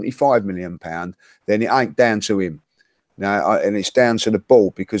 or £75 million, then it ain't down to him. Now, and it's down to the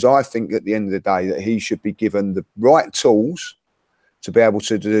board, because I think at the end of the day that he should be given the right tools to be able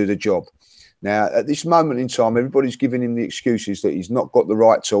to do the job. Now, at this moment in time, everybody's giving him the excuses that he's not got the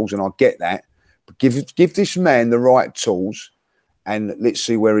right tools, and I get that. But give this man the right tools, and let's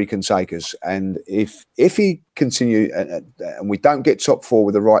see where he can take us. And if he continue and we don't get top four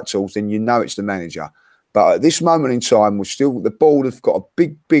with the right tools, then it's the manager. But at this moment in time, the board have got a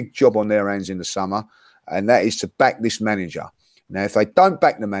big job on their hands in the summer, and that is to back this manager. Now, if they don't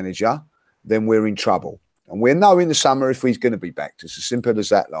back the manager, then we're in trouble. And we'll know in the summer if he's going to be backed. It's as simple as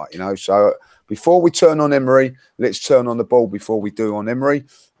that, So before we turn on Emery, let's turn on the ball before we do on Emery.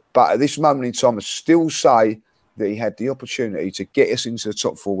 But at this moment in time, I still say that he had the opportunity to get us into the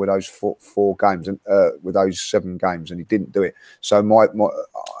top four with those four games and with those 7 games, and he didn't do it. So my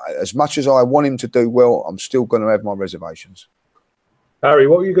as much as I want him to do well, I'm still going to have my reservations. Harry,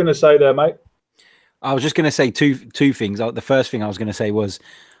 what were you going to say there, mate? I was just going to say two things. The first thing I was going to say was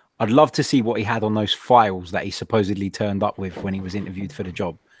I'd love to see what he had on those files that he supposedly turned up with when he was interviewed for the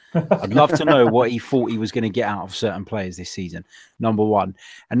job. I'd love to know what he thought he was going to get out of certain players this season, number one.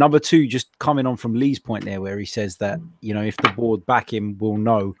 And number two, just coming on from Lee's point there, where he says that, if the board back him, we'll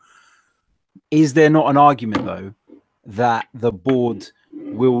know. Is there not an argument, though, that the board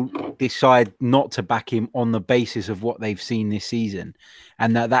will decide not to back him on the basis of what they've seen this season?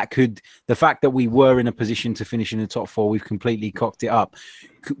 And the fact that we were in a position to finish in the top four, we've completely cocked it up.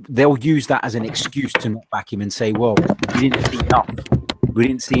 They'll use that as an excuse to not back him and say, well, we didn't see enough. We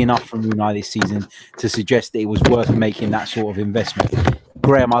didn't see enough from Unai this season to suggest that it was worth making that sort of investment.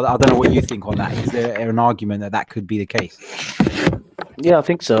 Graham, I don't know what you think on that. Is there an argument that could be the case? Yeah, I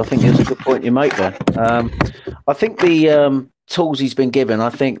think so. I think it's a good point you make there. I think the tools he's been given, I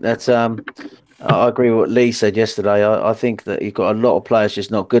think that I agree with what Lee said yesterday. I think that you've got a lot of players just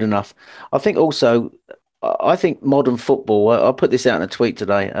not good enough. I think also I think modern football. I'll put this out in a tweet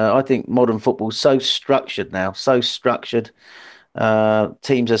today. I think modern football is so structured now, so structured.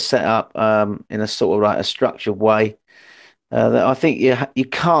 Teams are set up in a sort of like a structured way that I think you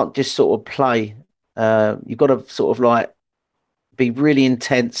can't just sort of play. You've got to sort of like be really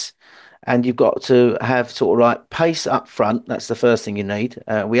intense, and you've got to have sort of like pace up front. That's the first thing you need.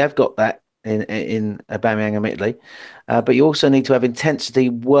 We have got that in Aubameyang, admittedly, but you also need to have intensity,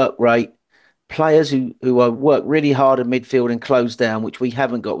 work rate, players who work really hard in midfield and close down, which we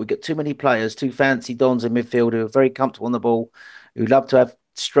haven't got. We've got too many players, too fancy dons in midfield who are very comfortable on the ball, who love to have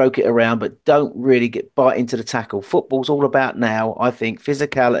stroke it around, but don't really bite into the tackle. Football's all about now, I think,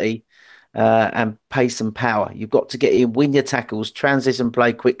 physicality and pace and power. You've got to get in, win your tackles, transition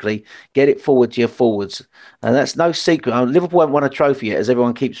play quickly, get it forward to your forwards. And that's no secret. Liverpool haven't won a trophy yet, as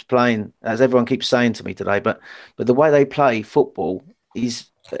everyone keeps saying to me today. But the way they play football is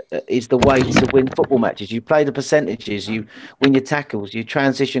the way to win football matches. You play the percentages, you win your tackles, you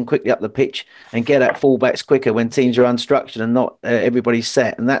transition quickly up the pitch and get at fullbacks quicker when teams are unstructured and not everybody's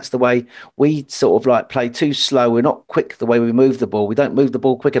set. And that's the way we sort of like play too slow. We're not quick the way we move the ball. We don't move the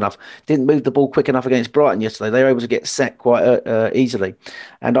ball quick enough. Didn't move the ball quick enough against Brighton yesterday. They were able to get set quite easily.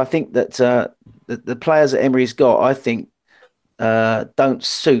 And I think that the players that Emery's got, I think, don't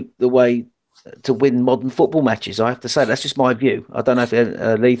suit the way to win modern football matches. I have to say, that's just my view. I don't know if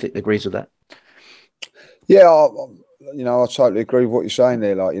Lee agrees with that. Yeah, I totally agree with what you're saying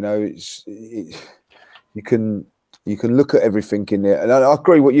there. Like, you can look at everything in there, and I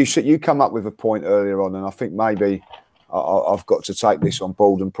agree what you said. You come up with a point earlier on, and I think maybe I've got to take this on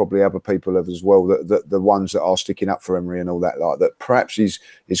board, and probably other people have as well. That the ones that are sticking up for Emery and all that, like that, perhaps he's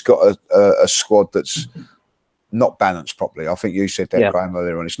got a squad that's not balanced properly. I think you said that, Graham,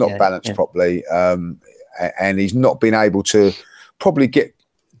 earlier on. It's not balanced properly, and he's not been able to probably get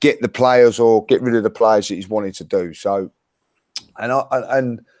the players or get rid of the players that he's wanted to do. So,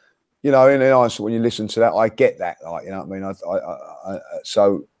 and in the answer, when you listen to that, I get that. Like, you know what I mean?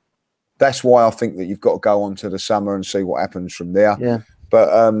 So that's why I think that you've got to go on to the summer and see what happens from there. Yeah. But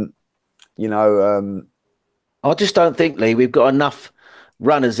I just don't think, Lee, we've got enough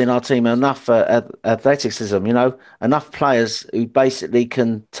runners in our team, enough athleticism, enough players who basically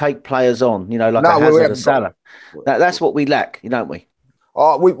can take players on, like a Hazard, a Salah. That's what we lack, don't we?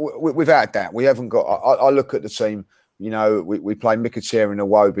 Without that, we haven't got. I look at the team. We play Mkhitaryan and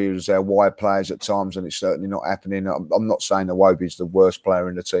Iwobi as our wide players at times, and it's certainly not happening. I'm not saying Iwobi is the worst player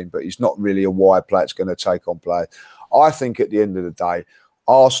in the team, but he's not really a wide player that's going to take on players. I think at the end of the day,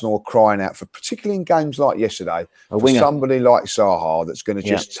 Arsenal are crying out for, particularly in games like yesterday, for somebody like Zaha that's going to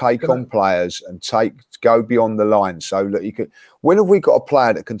just take on players and go beyond the line. So that you could. When have we got a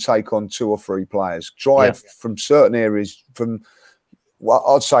player that can take on 2 or 3 players, drive from certain areas, from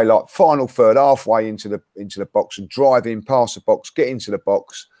I'd say like final third, halfway into the box, and drive in past the box, get into the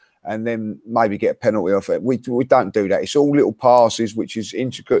box, and then maybe get a penalty off it. We don't do that. It's all little passes, which is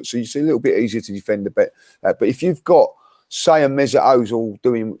intricate, so it's a little bit easier to defend a bit. But if you've got, say, a Mesut Ozil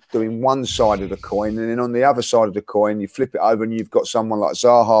doing one side of the coin, and then on the other side of the coin, you flip it over and you've got someone like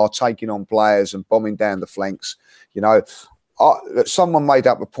Zaha taking on players and bombing down the flanks. Someone made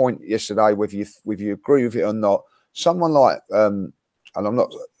up a point yesterday, whether you agree with it or not. Someone like, and I'm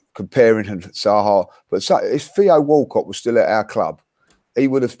not comparing him to Zaha, but if Theo Walcott was still at our club, he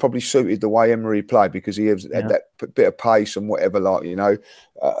would have probably suited the way Emery played, because he had that bit of pace and whatever.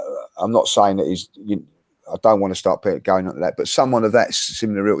 I'm not saying that I don't want to start going on to that, but someone of that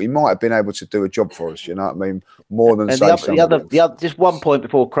similar ilk, he might have been able to do a job for us. You know what I mean? More than the other. Just one point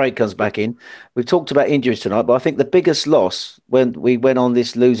before Craig comes back in. We've talked about injuries tonight, but I think the biggest loss when we went on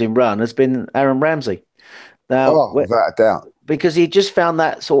this losing run has been Aaron Ramsey. Now, without a doubt, because he just found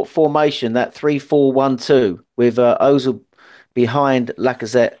that sort of formation, that 3-4-1-2 with Ozil behind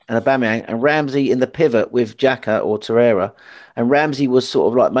Lacazette and Aubameyang, and Ramsey in the pivot with Xhaka or Torreira, and Ramsey was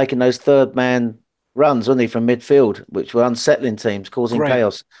sort of like making those third man runs, wasn't he, from midfield, which were unsettling teams, causing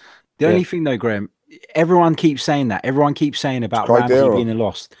chaos. The only thing, though, Graham, everyone keeps saying that. Everyone keeps saying about Ramsey being a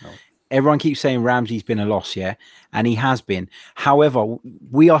loss. No. Everyone keeps saying Ramsey's been a loss, and he has been. However,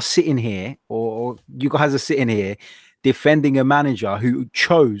 we are sitting here, or you guys are sitting here, defending a manager who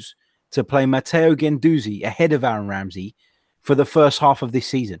chose to play Matteo Guendouzi ahead of Aaron Ramsey for the first half of this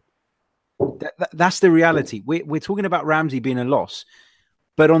season. That's the reality. We're talking about Ramsey being a loss.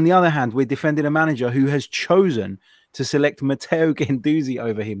 But on the other hand, we're defending a manager who has chosen to select Matteo Guendouzi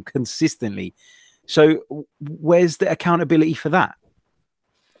over him consistently. So where's the accountability for that?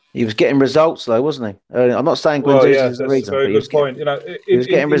 He was getting results, though, wasn't he? I'm not saying Guendouzi is the reason. Very good point. He was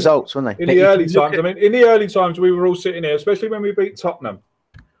getting results, wasn't he? In the early times, in the early times, we were all sitting here, especially when we beat Tottenham.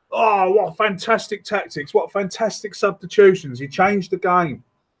 oh, what fantastic tactics, what fantastic substitutions. He changed the game.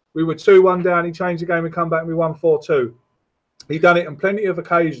 We were 2-1 down. He changed the game and come back and we won 4-2. He done it on plenty of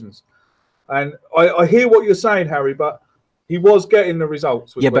occasions. And I hear what you're saying, Harry, but he was getting the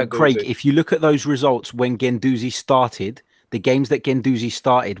results. Yeah, but Craig, if you look at those results when Guendouzi started, the games that Guendouzi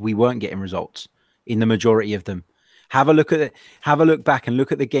started, we weren't getting results in the majority of them. Have a look back and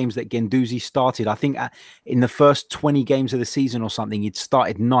look at the games that Guendouzi started. I think in the first 20 games of the season or something, he'd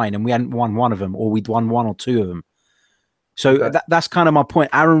started 9 and we hadn't won one of them, or we'd won 1 or 2 of them. So okay. That's kind of my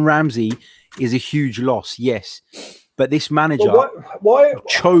point. Aaron Ramsey is a huge loss, yes. But this manager why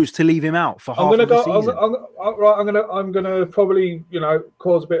chose to leave him out for half of the season. I'm gonna probably,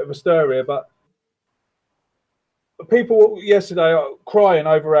 cause a bit of a stir here, but people yesterday are crying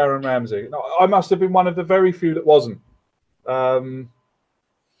over Aaron Ramsey. I must have been one of the very few that wasn't.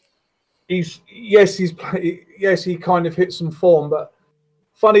 He kind of hit some form, but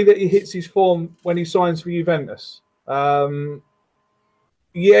funny that he hits his form when he signs for Juventus.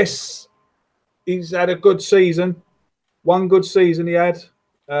 Yes, he's had a good season. One good season he had,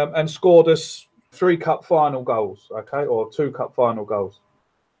 and scored us 3 cup final goals, okay, or 2 cup final goals.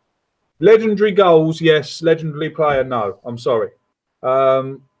 Legendary goals, yes. Legendary player, no. I'm sorry.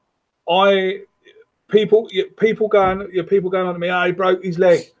 People going on to me. Oh, he broke his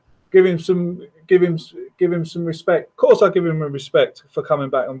leg. Give him some respect. Of course, I give him a respect for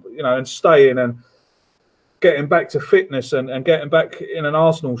coming back and staying and getting back to fitness and getting back in an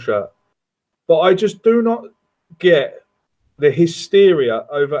Arsenal shirt. But I just do not get the hysteria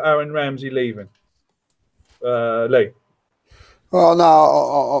over Aaron Ramsey leaving. Lee. Well,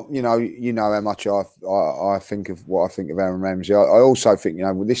 no, you know how much I think of what I think of Aaron Ramsey. I also think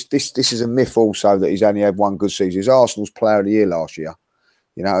this is a myth also that he's only had one good season. He's Arsenal's Player of the Year last year.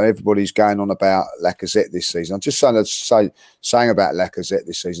 Everybody's going on about Lacazette this season. I'm just saying about Lacazette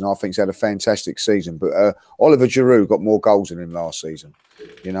this season. I think he's had a fantastic season, but Oliver Giroud got more goals than him last season.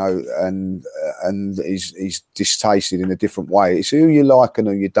 And he's distasted in a different way. It's who you like and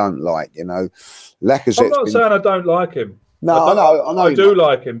who you don't like. Lacazette. I'm not saying I don't like him. No, I know. I do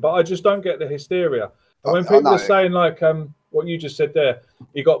like him, but I just don't get the hysteria. And when people are saying like what you just said there,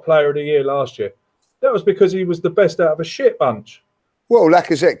 he got Player of the Year last year, that was because he was the best out of a shit bunch. Well,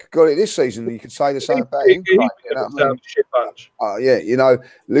 Lacazette got it this season. You could say the same about him. Shit bunch. Yeah,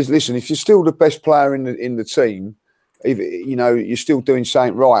 listen. If you're still the best player in the team, you're still doing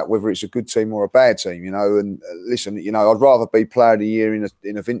something right, whether it's a good team or a bad team. And listen, I'd rather be Player of the Year in a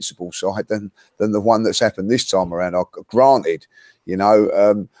Invincible side than the one that's happened this time around. Granted,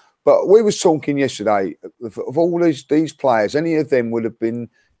 but we was talking yesterday of all these players. Any of them would have been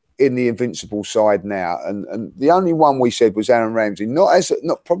in the Invincible side now, and the only one we said was Aaron Ramsey,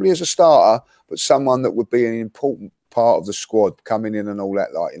 not probably as a starter, but someone that would be an important part of the squad coming in and all that,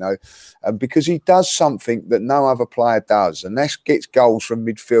 and because he does something that no other player does, and that gets goals from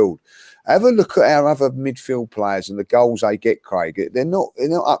midfield. Have a look at our other midfield players and the goals they get, Craig. They're not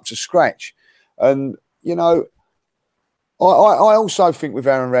up to scratch, and I also think with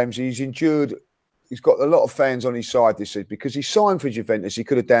Aaron Ramsey, he's endured. He's got a lot of fans on his side this season because he signed for Juventus. He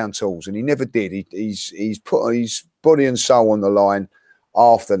could have down tools, and he never did. He's put his body and soul on the line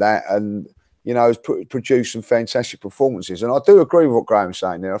after that, and has produced some fantastic performances. And I do agree with what Graham's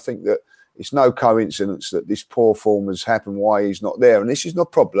saying there. I think that it's no coincidence that this poor form has happened. Why he's not there, and this is no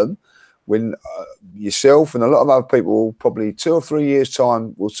problem. When yourself and a lot of other people, probably 2 or 3 years'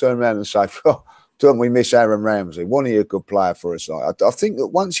 time, will turn around and say, oh, "Don't we miss Aaron Ramsey? Wasn't he a good player for us?" I think that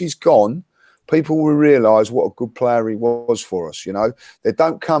once he's gone, people will realise what a good player he was for us. They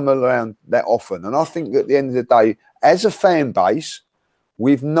don't come around that often. And I think that at the end of the day, as a fan base,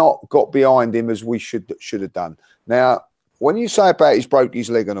 we've not got behind him as we should have done. Now, when you say about he's broke his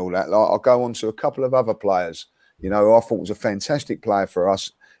leg and all that, I'll go on to a couple of other players, who I thought was a fantastic player for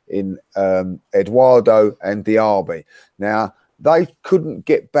us in Eduardo and Diaby. Now, they couldn't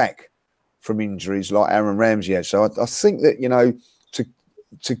get back from injuries like Aaron Ramsey had. So I think that,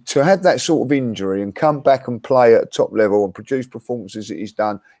 to have that sort of injury and come back and play at a top level and produce performances that he's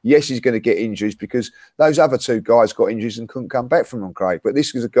done, yes, he's going to get injuries because those other 2 guys got injuries and couldn't come back from them, Craig. But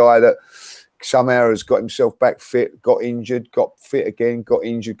this is a guy that somehow has got himself back fit, got injured, got fit again, got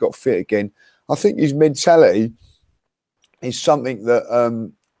injured, got fit again. I think his mentality is something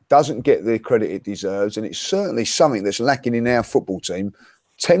that doesn't get the credit it deserves, and it's certainly something that's lacking in our football team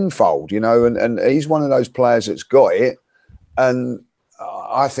tenfold, and he's one of those players that's got it, and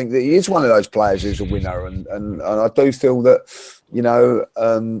I think that he is one of those players who's a winner, and I do feel that,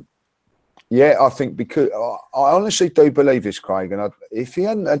 I think because I honestly do believe this, Craig, and if he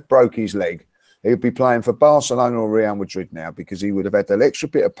hadn't had broke his leg, he'd be playing for Barcelona or Real Madrid now, because he would have had that extra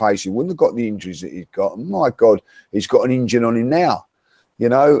bit of pace. He wouldn't have got the injuries that he'd got. And my God, he's got an engine on him now, you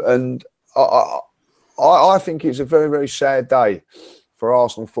know. And I think it's a very, very sad day for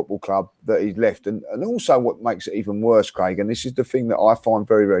Arsenal Football Club that he's left. And also what makes it even worse, Craig, and this is the thing that I find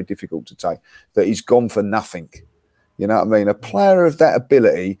very, very difficult to take, that he's gone for nothing. You know what I mean? A player of that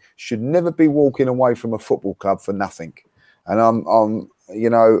ability should never be walking away from a football club for nothing. And I'm you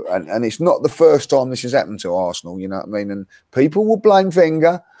know, and it's not the first time this has happened to Arsenal, you know what I mean? And people will blame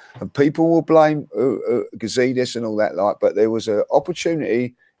Wenger and people will blame Gazidis and all that, like, but there was an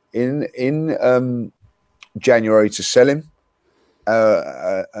opportunity in January to sell him.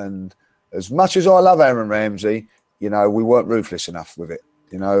 And as much as I love Aaron Ramsey, you know, we weren't ruthless enough with it,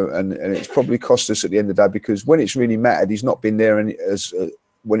 you know, and it's probably cost us at the end of the day, because when it's really mattered, he's not been there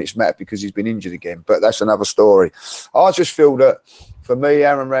when it's mattered, because he's been injured again. But that's another story. I just feel that, for me,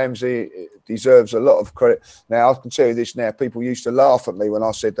 Aaron Ramsey deserves a lot of credit. Now, I can tell you this now, people used to laugh at me when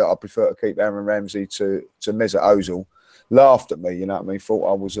I said that I prefer to keep Aaron Ramsey to Mesut Ozil. Laughed at me, you know what I mean,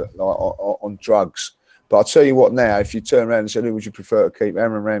 thought I was on drugs. But I'll tell you what now, if you turn around and said, who would you prefer to keep,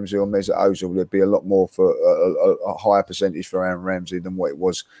 Aaron Ramsey or Mesut Ozil, there'd be a lot more for a higher percentage for Aaron Ramsey than what it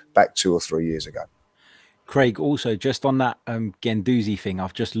was back 2 or 3 years ago. Craig, also, just on that Guendouzi thing,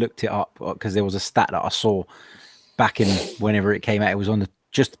 I've just looked it up because there was a stat that I saw back in whenever it came out. It was on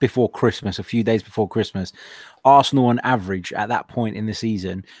just before Christmas, a few days before Christmas. Arsenal, on average, at that point in the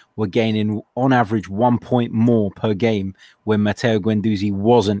season, were gaining, on average, 1 point more per game when Matteo Guendouzi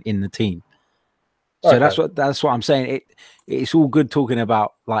wasn't in the team. So okay. that's what I'm saying. It's all good talking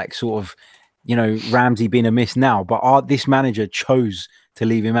about, like, sort of, you know, Ramsey being a miss now, but this manager chose to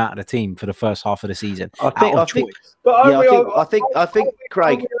leave him out of the team for the first half of the season. I think,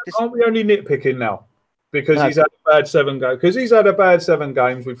 Craig, aren't we only nitpicking now because he's had a bad 7 games? Because he's had a bad 7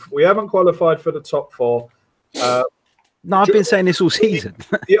 games. We haven't qualified for the top 4. No, I've been saying this all season.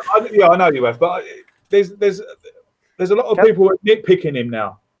 I know you have, but there's a lot of people nitpicking him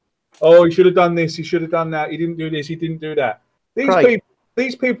now. Oh, he should have done this. He should have done that. He didn't do this. He didn't do that.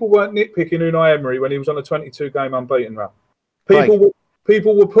 These people weren't nitpicking Unai Emery when he was on a 22-game unbeaten run.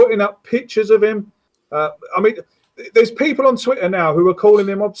 People were putting up pictures of him. I mean, there's people on Twitter now who are calling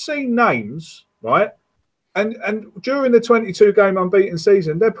him obscene names, right? And during the 22-game unbeaten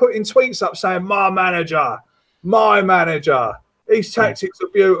season, they're putting tweets up saying, my manager, his tactics are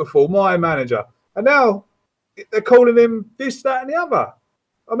beautiful, my manager. And now they're calling him this, that, and the other.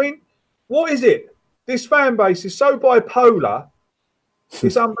 I mean, what is it? This fan base is so bipolar.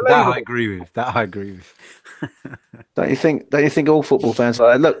 It's unbelievable. That I agree with. Don't you think all football fans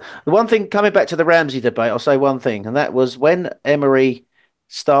like that? Look, the one thing, coming back to the Ramsey debate, I'll say one thing, and that was when Emery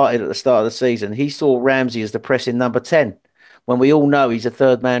started at the start of the season, he saw Ramsey as the pressing number 10, when we all know he's a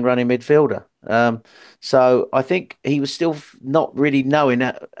third man running midfielder. So I think he was still not really knowing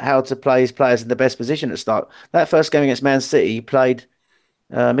how to play his players in the best position at the start. That first game against Man City, he played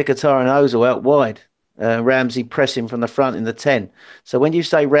Mkhitaryan and Ozil out wide. Ramsey pressing from the front in the 10. So when you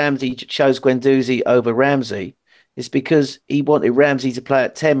say Ramsey chose Guendouzi over Ramsey, it's because he wanted Ramsey to play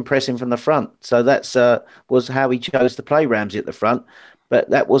at 10, pressing from the front. So that's was how he chose to play Ramsey at the front. But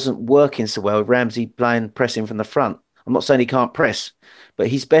that wasn't working so well with Ramsey pressing from the front. I'm not saying he can't press, but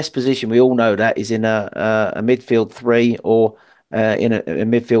his best position, we all know that, is in a midfield 3 or in a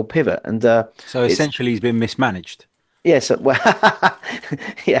midfield pivot. And so essentially he's been mismanaged. Yes, well,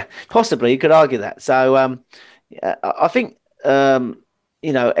 yeah, possibly you could argue that. So I think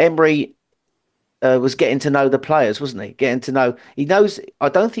Emery was getting to know the players, wasn't he? Getting to know. He knows. I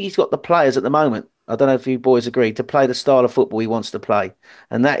don't think he's got the players at the moment. I don't know if you boys agree, to play the style of football he wants to play,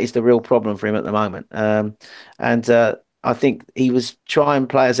 and that is the real problem for him at the moment. I think he was trying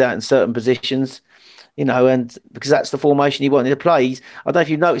players out in certain positions, you know, and because that's the formation he wanted to play. I don't know if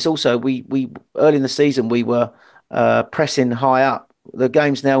you noticed also, we early in the season we were pressing high up. The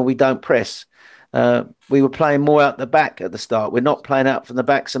games now we don't press. We were playing more out the back at the start. We're not playing out from the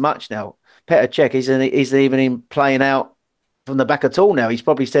back so much now. Petr Cech isn't even playing out from the back at all now. He's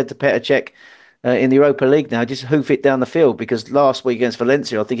probably said to Petr Cech in the Europa League now, just hoof it down the field, because last week against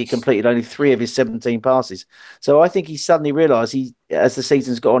Valencia, I think he completed only 3 of his 17 passes. So I think he suddenly realised as the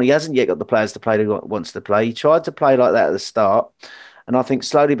season's gone on, he hasn't yet got the players to play that he wants to play. He tried to play like that at the start. And I think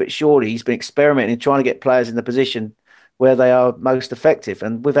slowly but surely he's been experimenting, trying to get players in the position where they are most effective.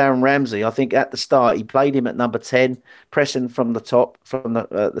 And with Aaron Ramsey, I think at the start he played him at number 10, pressing from the top,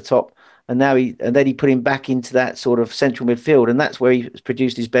 and then he put him back into that sort of central midfield, and that's where he's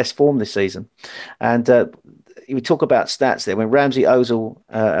produced his best form this season. And we talk about stats there. When Ramsey, Ozil,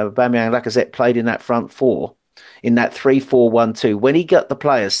 Aubameyang, Lacazette played in that front 4, in that 3-4-1-2. When he got the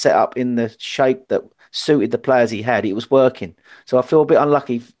players set up in the shape that suited the players he had, it was working. So I feel a bit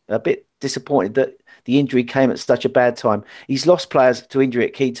unlucky, a bit disappointed that the injury came at such a bad time. He's lost players to injury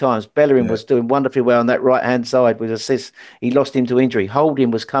at key times. Bellerin was doing wonderfully well on that right-hand side with assists. He lost him to injury. Holding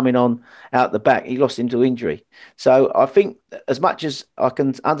was coming on out the back. He lost him to injury. So I think as much as I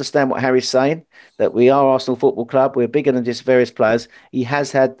can understand what Harry's saying, that we are Arsenal Football Club, we're bigger than just various players, he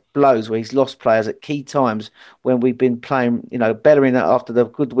has had blows where he's lost players at key times when we've been playing, Bellerin after the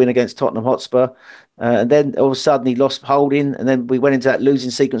good win against Tottenham Hotspur. And then all of a sudden he lost Holding, and then we went into that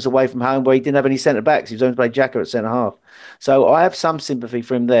losing sequence away from home where he didn't have any centre backs. He was only playing Xhaka at centre half. So I have some sympathy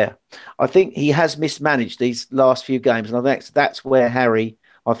for him there. I think he has mismanaged these last few games, and I think that's where Harry,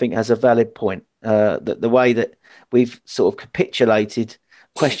 I think, has a valid point. That the way that we've sort of capitulated,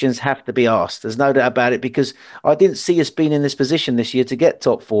 questions have to be asked. There's no doubt about it, because I didn't see us being in this position this year to get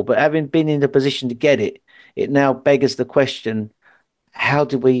top four, but having been in the position to get it, it now beggars the question: how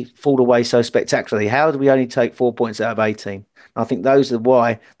did we fall away so spectacularly? How do we only take 4 points out of 18? I think those are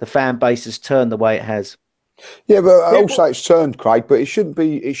why the fan base has turned the way it has. Yeah, but also it's turned, Craig. But it shouldn't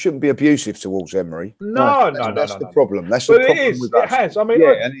be abusive towards Emery. No. That's the problem. That's the problem. It is. With us. It has. I mean,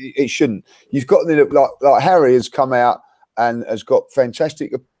 and it shouldn't. You've got like Harry has come out and has got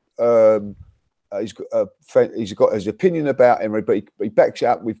fantastic. He's got his opinion about Emery, but he backs it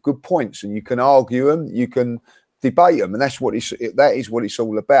up with good points, and you can argue them. You can debate them, and that is what it's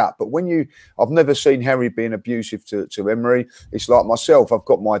all about. But I've never seen Harry being abusive to Emery. It's like myself, I've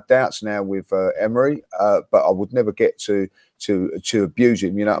got my doubts now with Emery, but I would never get to abuse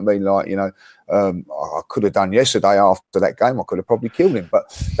him. You know what I mean? Like, I could have done yesterday after that game. I could have probably killed him, but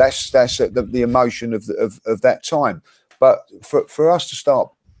that's the emotion of that time. But for us to start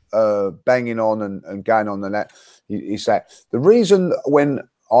banging on and going on and that is that the reason when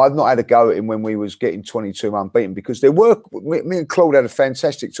I've not had a go at him when we was getting 22 unbeaten, because me and Claude had a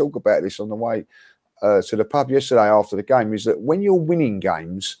fantastic talk about this on the way to the pub yesterday after the game, is that when you're winning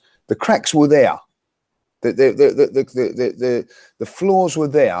games, the cracks were there. The flaws were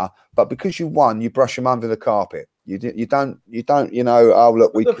there, but because you won, you brush them under the carpet. You don't, oh,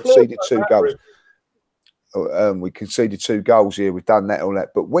 look, we conceded 2 goals. We conceded 2 goals here. We've done that, all that.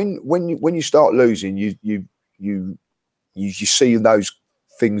 But when you start losing, you see those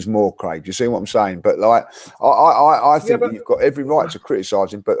things more, Craig. You see what I'm saying? But like, I think that you've got every right to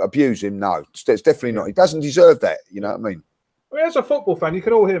criticise him, but abuse him, no. It's definitely not. He doesn't deserve that. You know what I mean? I mean, as a football fan, you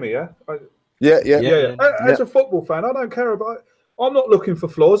can all hear me, yeah? Yeah. As a football fan, I don't care about it. I'm not looking for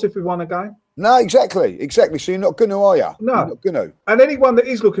flaws if we won a game. No, exactly. So you're not going to, are you? No. You're not going to. And anyone that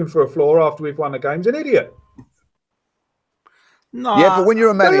is looking for a flaw after we've won a game is an idiot. No. Yeah, but when you're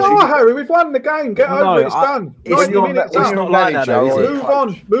a manager, Harry, we've won the game. Get over it. It's done. It's not like that, though, is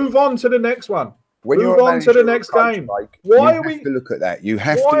it? Move on to the next one. When move on to the next game. Why are we? To look at that. You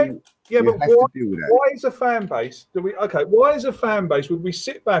have to. Yeah, but why is a fan base? Why is a fan base? Would we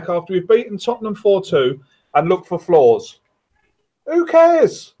sit back after we've beaten Tottenham 4-2 and look for flaws? Who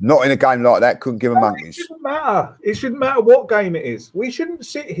cares? Not in a game like that. Couldn't give a monkeys. It shouldn't matter. It shouldn't matter what game it is. We shouldn't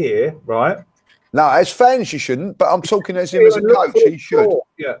sit here, right? No, as fans you shouldn't, but I'm talking as him as a coach. He should.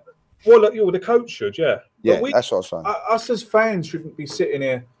 Yeah. Well, the coach should. Yeah. Yeah, that's what I'm saying. Us as fans shouldn't be sitting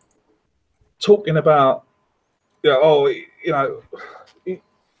here talking about, I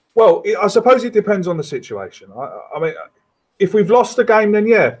suppose it depends on the situation. I mean, if we've lost a game, then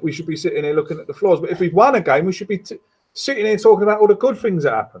yeah, we should be sitting here looking at the flaws. But if we've won a game, we should be sitting here talking about all the good things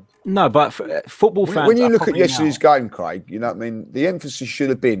that happened. No, but football fans. When you look at yesterday's game, Craig, you know what I mean. The emphasis should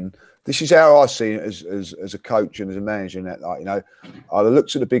have been. This is how I see it as a coach and as a manager, and that, I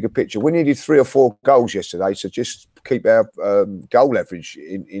looked at the bigger picture. We needed 3 or 4 goals yesterday to just keep our goal average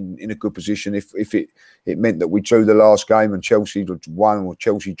in a good position. If it meant that we drew the last game and Chelsea won or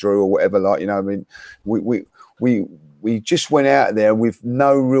Chelsea drew or whatever, we just went out there with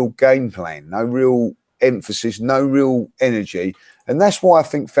no real game plan, no real emphasis, no real energy, and that's why I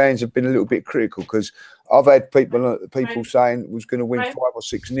think fans have been a little bit critical, because I've had people saying was going to win 5 or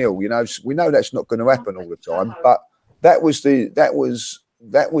 6-0. We know that's not going to happen all the time, but that was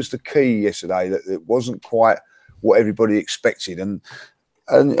the key yesterday. That it wasn't quite what everybody expected, and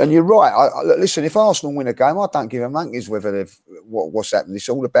you're right. Listen, if Arsenal win a game, I don't give a monkeys whether what's happened. It's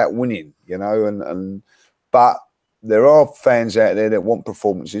all about winning, but there are fans out there that want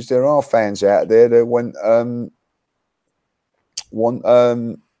performances. There are fans out there that want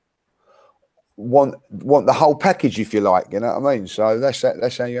the whole package, if you like. You know what I mean? So that's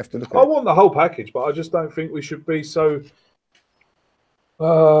how you have to look at it. I want the whole package, but I just don't think we should be so.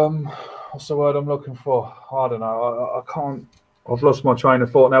 What's the word I'm looking for? I don't know. I can't. I've lost my train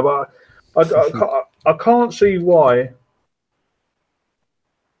of thought now, but I can't see why.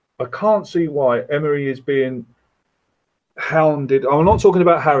 I can't see why Emery is being hounded. I'm not talking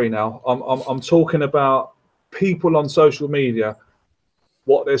about Harry now. I'm talking about people on social media,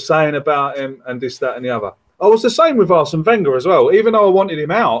 what they're saying about him and this, that, and the other. I was the same with Arsene Wenger as well. Even though I wanted him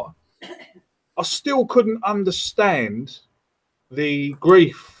out, I still couldn't understand the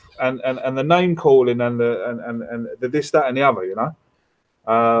grief and the name calling and the this, that, and the other. You know,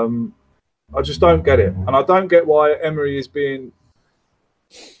 I just don't get it, and I don't get why Emery is being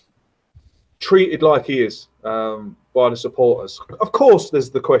treated like he is by the supporters. Of course, there's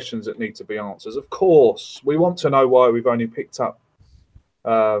the questions that need to be answered. Of course, we want to know why we've only picked up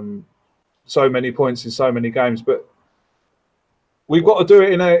so many points in so many games, but we've got to do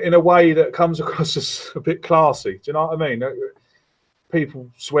it in a way that comes across as a bit classy. Do you know what I mean? People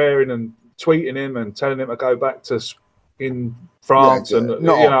swearing and tweeting him and telling him to go back to in France and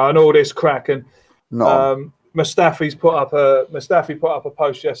all this crack. And Mustafi put up a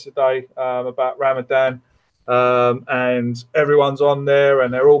post yesterday about Ramadan, and everyone's on there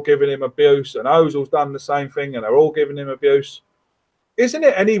and they're all giving him abuse, and Ozil's done the same thing and they're all giving him abuse. Isn't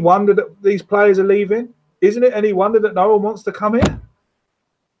it any wonder that these players are leaving? Isn't it any wonder that no one wants to come here?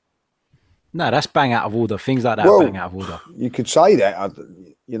 No, that's bang out of order. Things like that bang out of order. You could say that.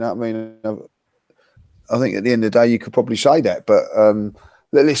 You know what I mean? I think at the end of the day, you could probably say that. But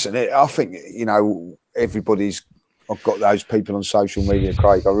listen, I think, you know, I've got those people on social media,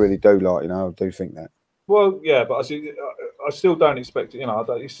 Craig. I really do I do think that. Well, yeah, but I still don't expect it. You know,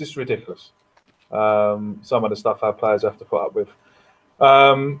 it's just ridiculous. Some of the stuff our players have to put up with.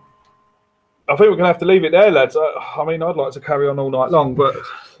 I think we're going to have to leave it there, lads. I mean, I'd like to carry on all night long, but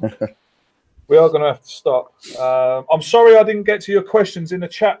we are going to have to stop. I'm sorry I didn't get to your questions in the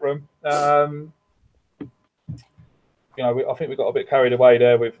chat room. You know, I think we got a bit carried away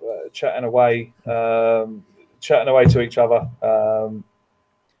there with chatting away to each other.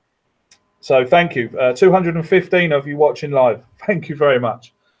 So thank you. 215 of you watching live. Thank you very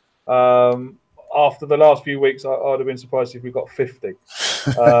much. After the last few weeks, I'd have been surprised if we got 50.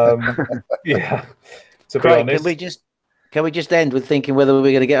 Yeah, to be honest. Can we just end with thinking whether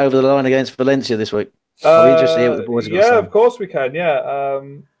we're going to get over the line against Valencia this week? I'm interested to hear what the boys are going to say. Yeah, of course we can. Yeah,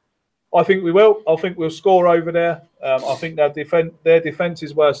 I think we will. I think we'll score over there. I think their defense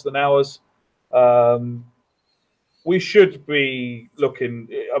is worse than ours. We should be looking.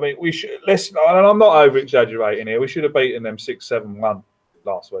 I mean, we should. And I'm not over exaggerating here. We should have beaten them 6-7-1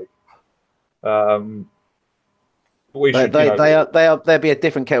 last week. They'll be a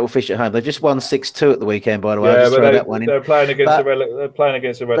different kettle of fish at home. They've just won 6-2 at the weekend, by the way. Yeah, but they're playing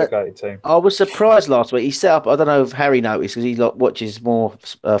against a relegated team. I was surprised last week. He set up. I don't know if Harry noticed because he watches more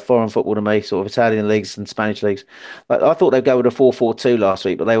foreign football than me, sort of Italian leagues and Spanish leagues. But I thought they'd go with a 4-4-2 last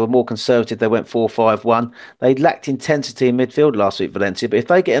week, but they were more conservative. They went 4-5-1. They lacked intensity in midfield last week, Valencia. But if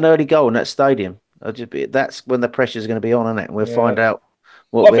they get an early goal in that stadium, that's when the pressure is going to be on, isn't it? And we'll find out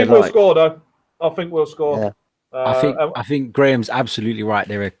what we're like. We'll score, though. I think we'll score. Yeah. I think Graham's absolutely right.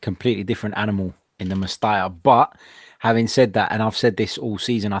 They're a completely different animal in the Mestalla. But having said that, and I've said this all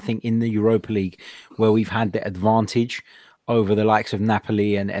season, I think in the Europa League, where we've had the advantage over the likes of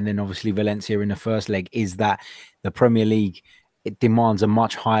Napoli and then obviously Valencia in the first leg, is that the Premier League, it demands a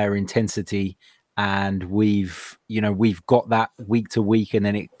much higher intensity, and we've got that week to week, and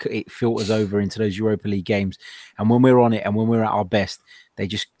then it filters over into those Europa League games. And when we're on it and when we're at our best, they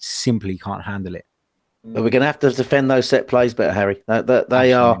just simply can't handle it. But we're going to have to defend those set plays better, Harry.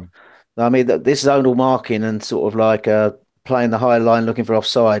 They are. I mean, this zonal marking and sort of like playing the high line, looking for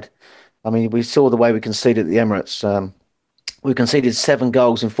offside. I mean, we saw the way we conceded at the Emirates. We conceded 7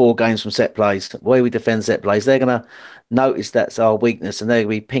 goals in 4 games from set plays. The way we defend set plays, they're going to notice that's our weakness, and they're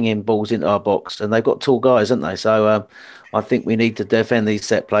going to be pinging balls into our box. And they've got tall guys, haven't they? So I think we need to defend these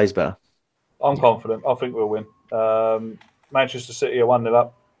set plays better. I'm confident. I think we'll win. Manchester City are 1-0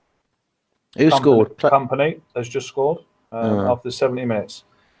 up. Who scored? Company has just scored after 70 minutes.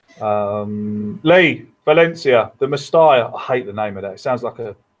 Lee, Valencia, the Mestalla. I hate the name of that. It sounds like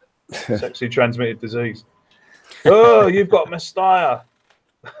a sexually transmitted disease. Oh, you've got Mestalla.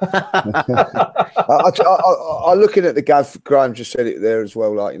 I'm looking at the game. Graham just said it there as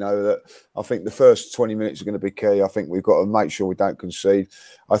well. Like, you know, that I think the first 20 minutes are going to be key. I think we've got to make sure we don't concede.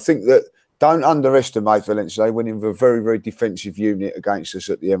 I think that don't underestimate Valencia. They went in with a very, very defensive unit against us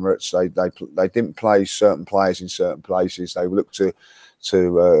at the Emirates. They didn't play certain players in certain places. They looked to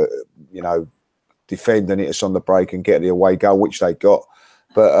defend and hit us on the break and get the away goal, which they got.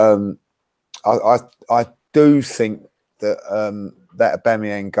 But I do think that that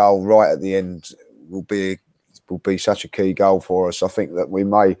Aubameyang goal right at the end will will be such a key goal for us. I think that we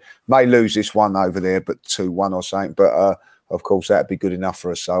may lose this one over there, but 2-1 or something. But of course, that'd be good enough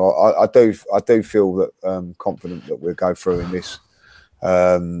for us. So I do feel that confident that we'll go through in this,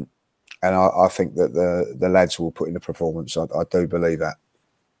 and I think that the lads will put in the performance. I do believe that.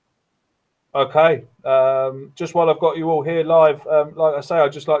 Okay, just while I've got you all here live, like I say,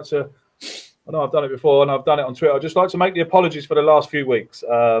 I'd just like to. I know I've done it before and I've done it on Twitter. I'd just like to make the apologies for the last few weeks.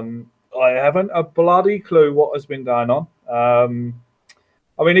 I haven't a bloody clue what has been going on.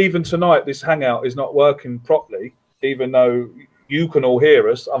 I mean, even tonight, this hangout is not working properly, even though you can all hear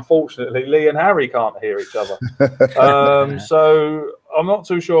us. Unfortunately, Lee and Harry can't hear each other. So I'm not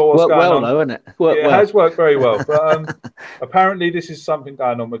too sure what's going on. Though, isn't it? It has worked very well. But apparently this is something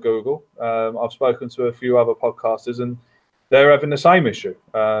going on with Google. I've spoken to a few other podcasters and they're having the same issue.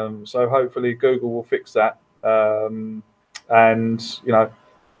 So hopefully Google will fix that. And, you know,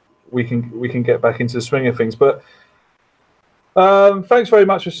 we can get back into the swing of things. But thanks very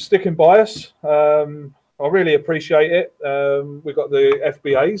much for sticking by us. I really appreciate it. We got the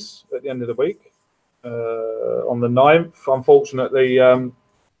FBAs at the end of the week on the 9th. Unfortunately,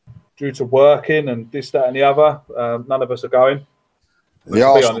 due to working and this, that and the other, none of us are going. The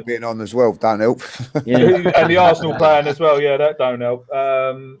Arsenal being on as well don't help. Yeah. And the Arsenal playing as well, yeah, that don't help.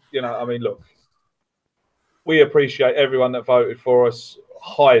 You know, I mean, look, we appreciate everyone that voted for us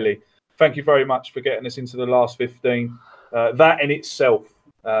highly. Thank you very much for getting us into the last 15. That in itself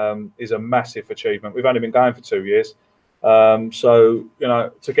is a massive achievement. We've only been going for 2 years, so you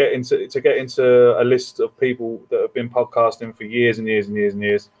know, to get into a list of people that have been podcasting for years and years and years and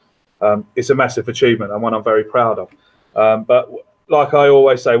years, it's a massive achievement and one I'm very proud of. But like I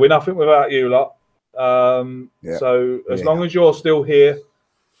always say, we're nothing without you lot. So as long as you're still here,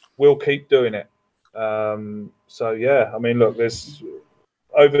 we'll keep doing it. So yeah, I mean, look, there's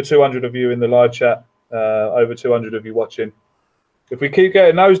over 200 of you in the live chat, over 200 of you watching. If we keep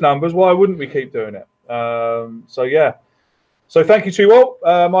getting those numbers, why wouldn't we keep doing it? So yeah. So thank you to you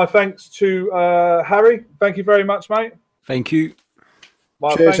all. My thanks to Harry. Thank you very much, mate. Thank you.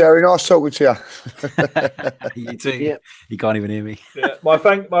 Cheers, Harry. Nice talking to you. You too. Yep. You can't even hear me. Yeah. My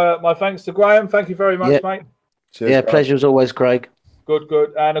thanks to Graham. Thank you very much, mate. Cheers, yeah, pleasure as always, Craig.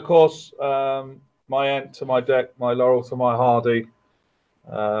 Good. And of course, my Ant to my Deck, my Laurel to my Hardy,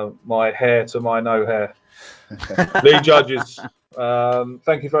 my hair to my no hair. Lee Judges.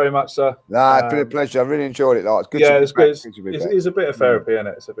 Thank you very much, sir. It's been a pleasure. I really enjoyed it. Like, it's good. Yeah, it's good. It's a bit of therapy, isn't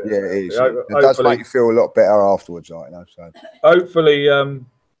it? It's a bit. Yeah, it is. It does make you feel a lot better afterwards, like, you know. So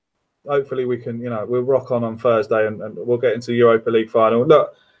hopefully we can, you know, we'll rock on Thursday and we'll get into the Europa League final.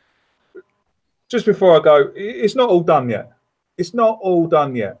 Look, just before I go, it's not all done yet. It's not all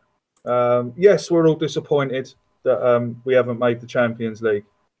done yet. Yes, we're all disappointed that we haven't made the Champions League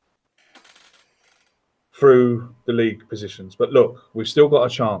through the league positions. But look, we've still got a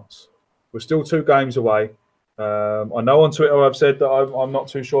chance. We're still 2 games away. I know on Twitter I've said that I'm not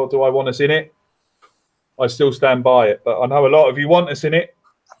too sure, do I want us in it? I still stand by it. But I know a lot of you want us in it.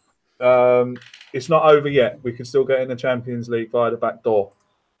 It's not over yet. We can still get in the Champions League via the back door.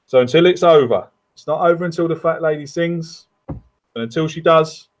 So until it's over, it's not over until the fat lady sings. And until she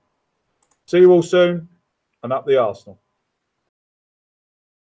does, see you all soon and up the Arsenal.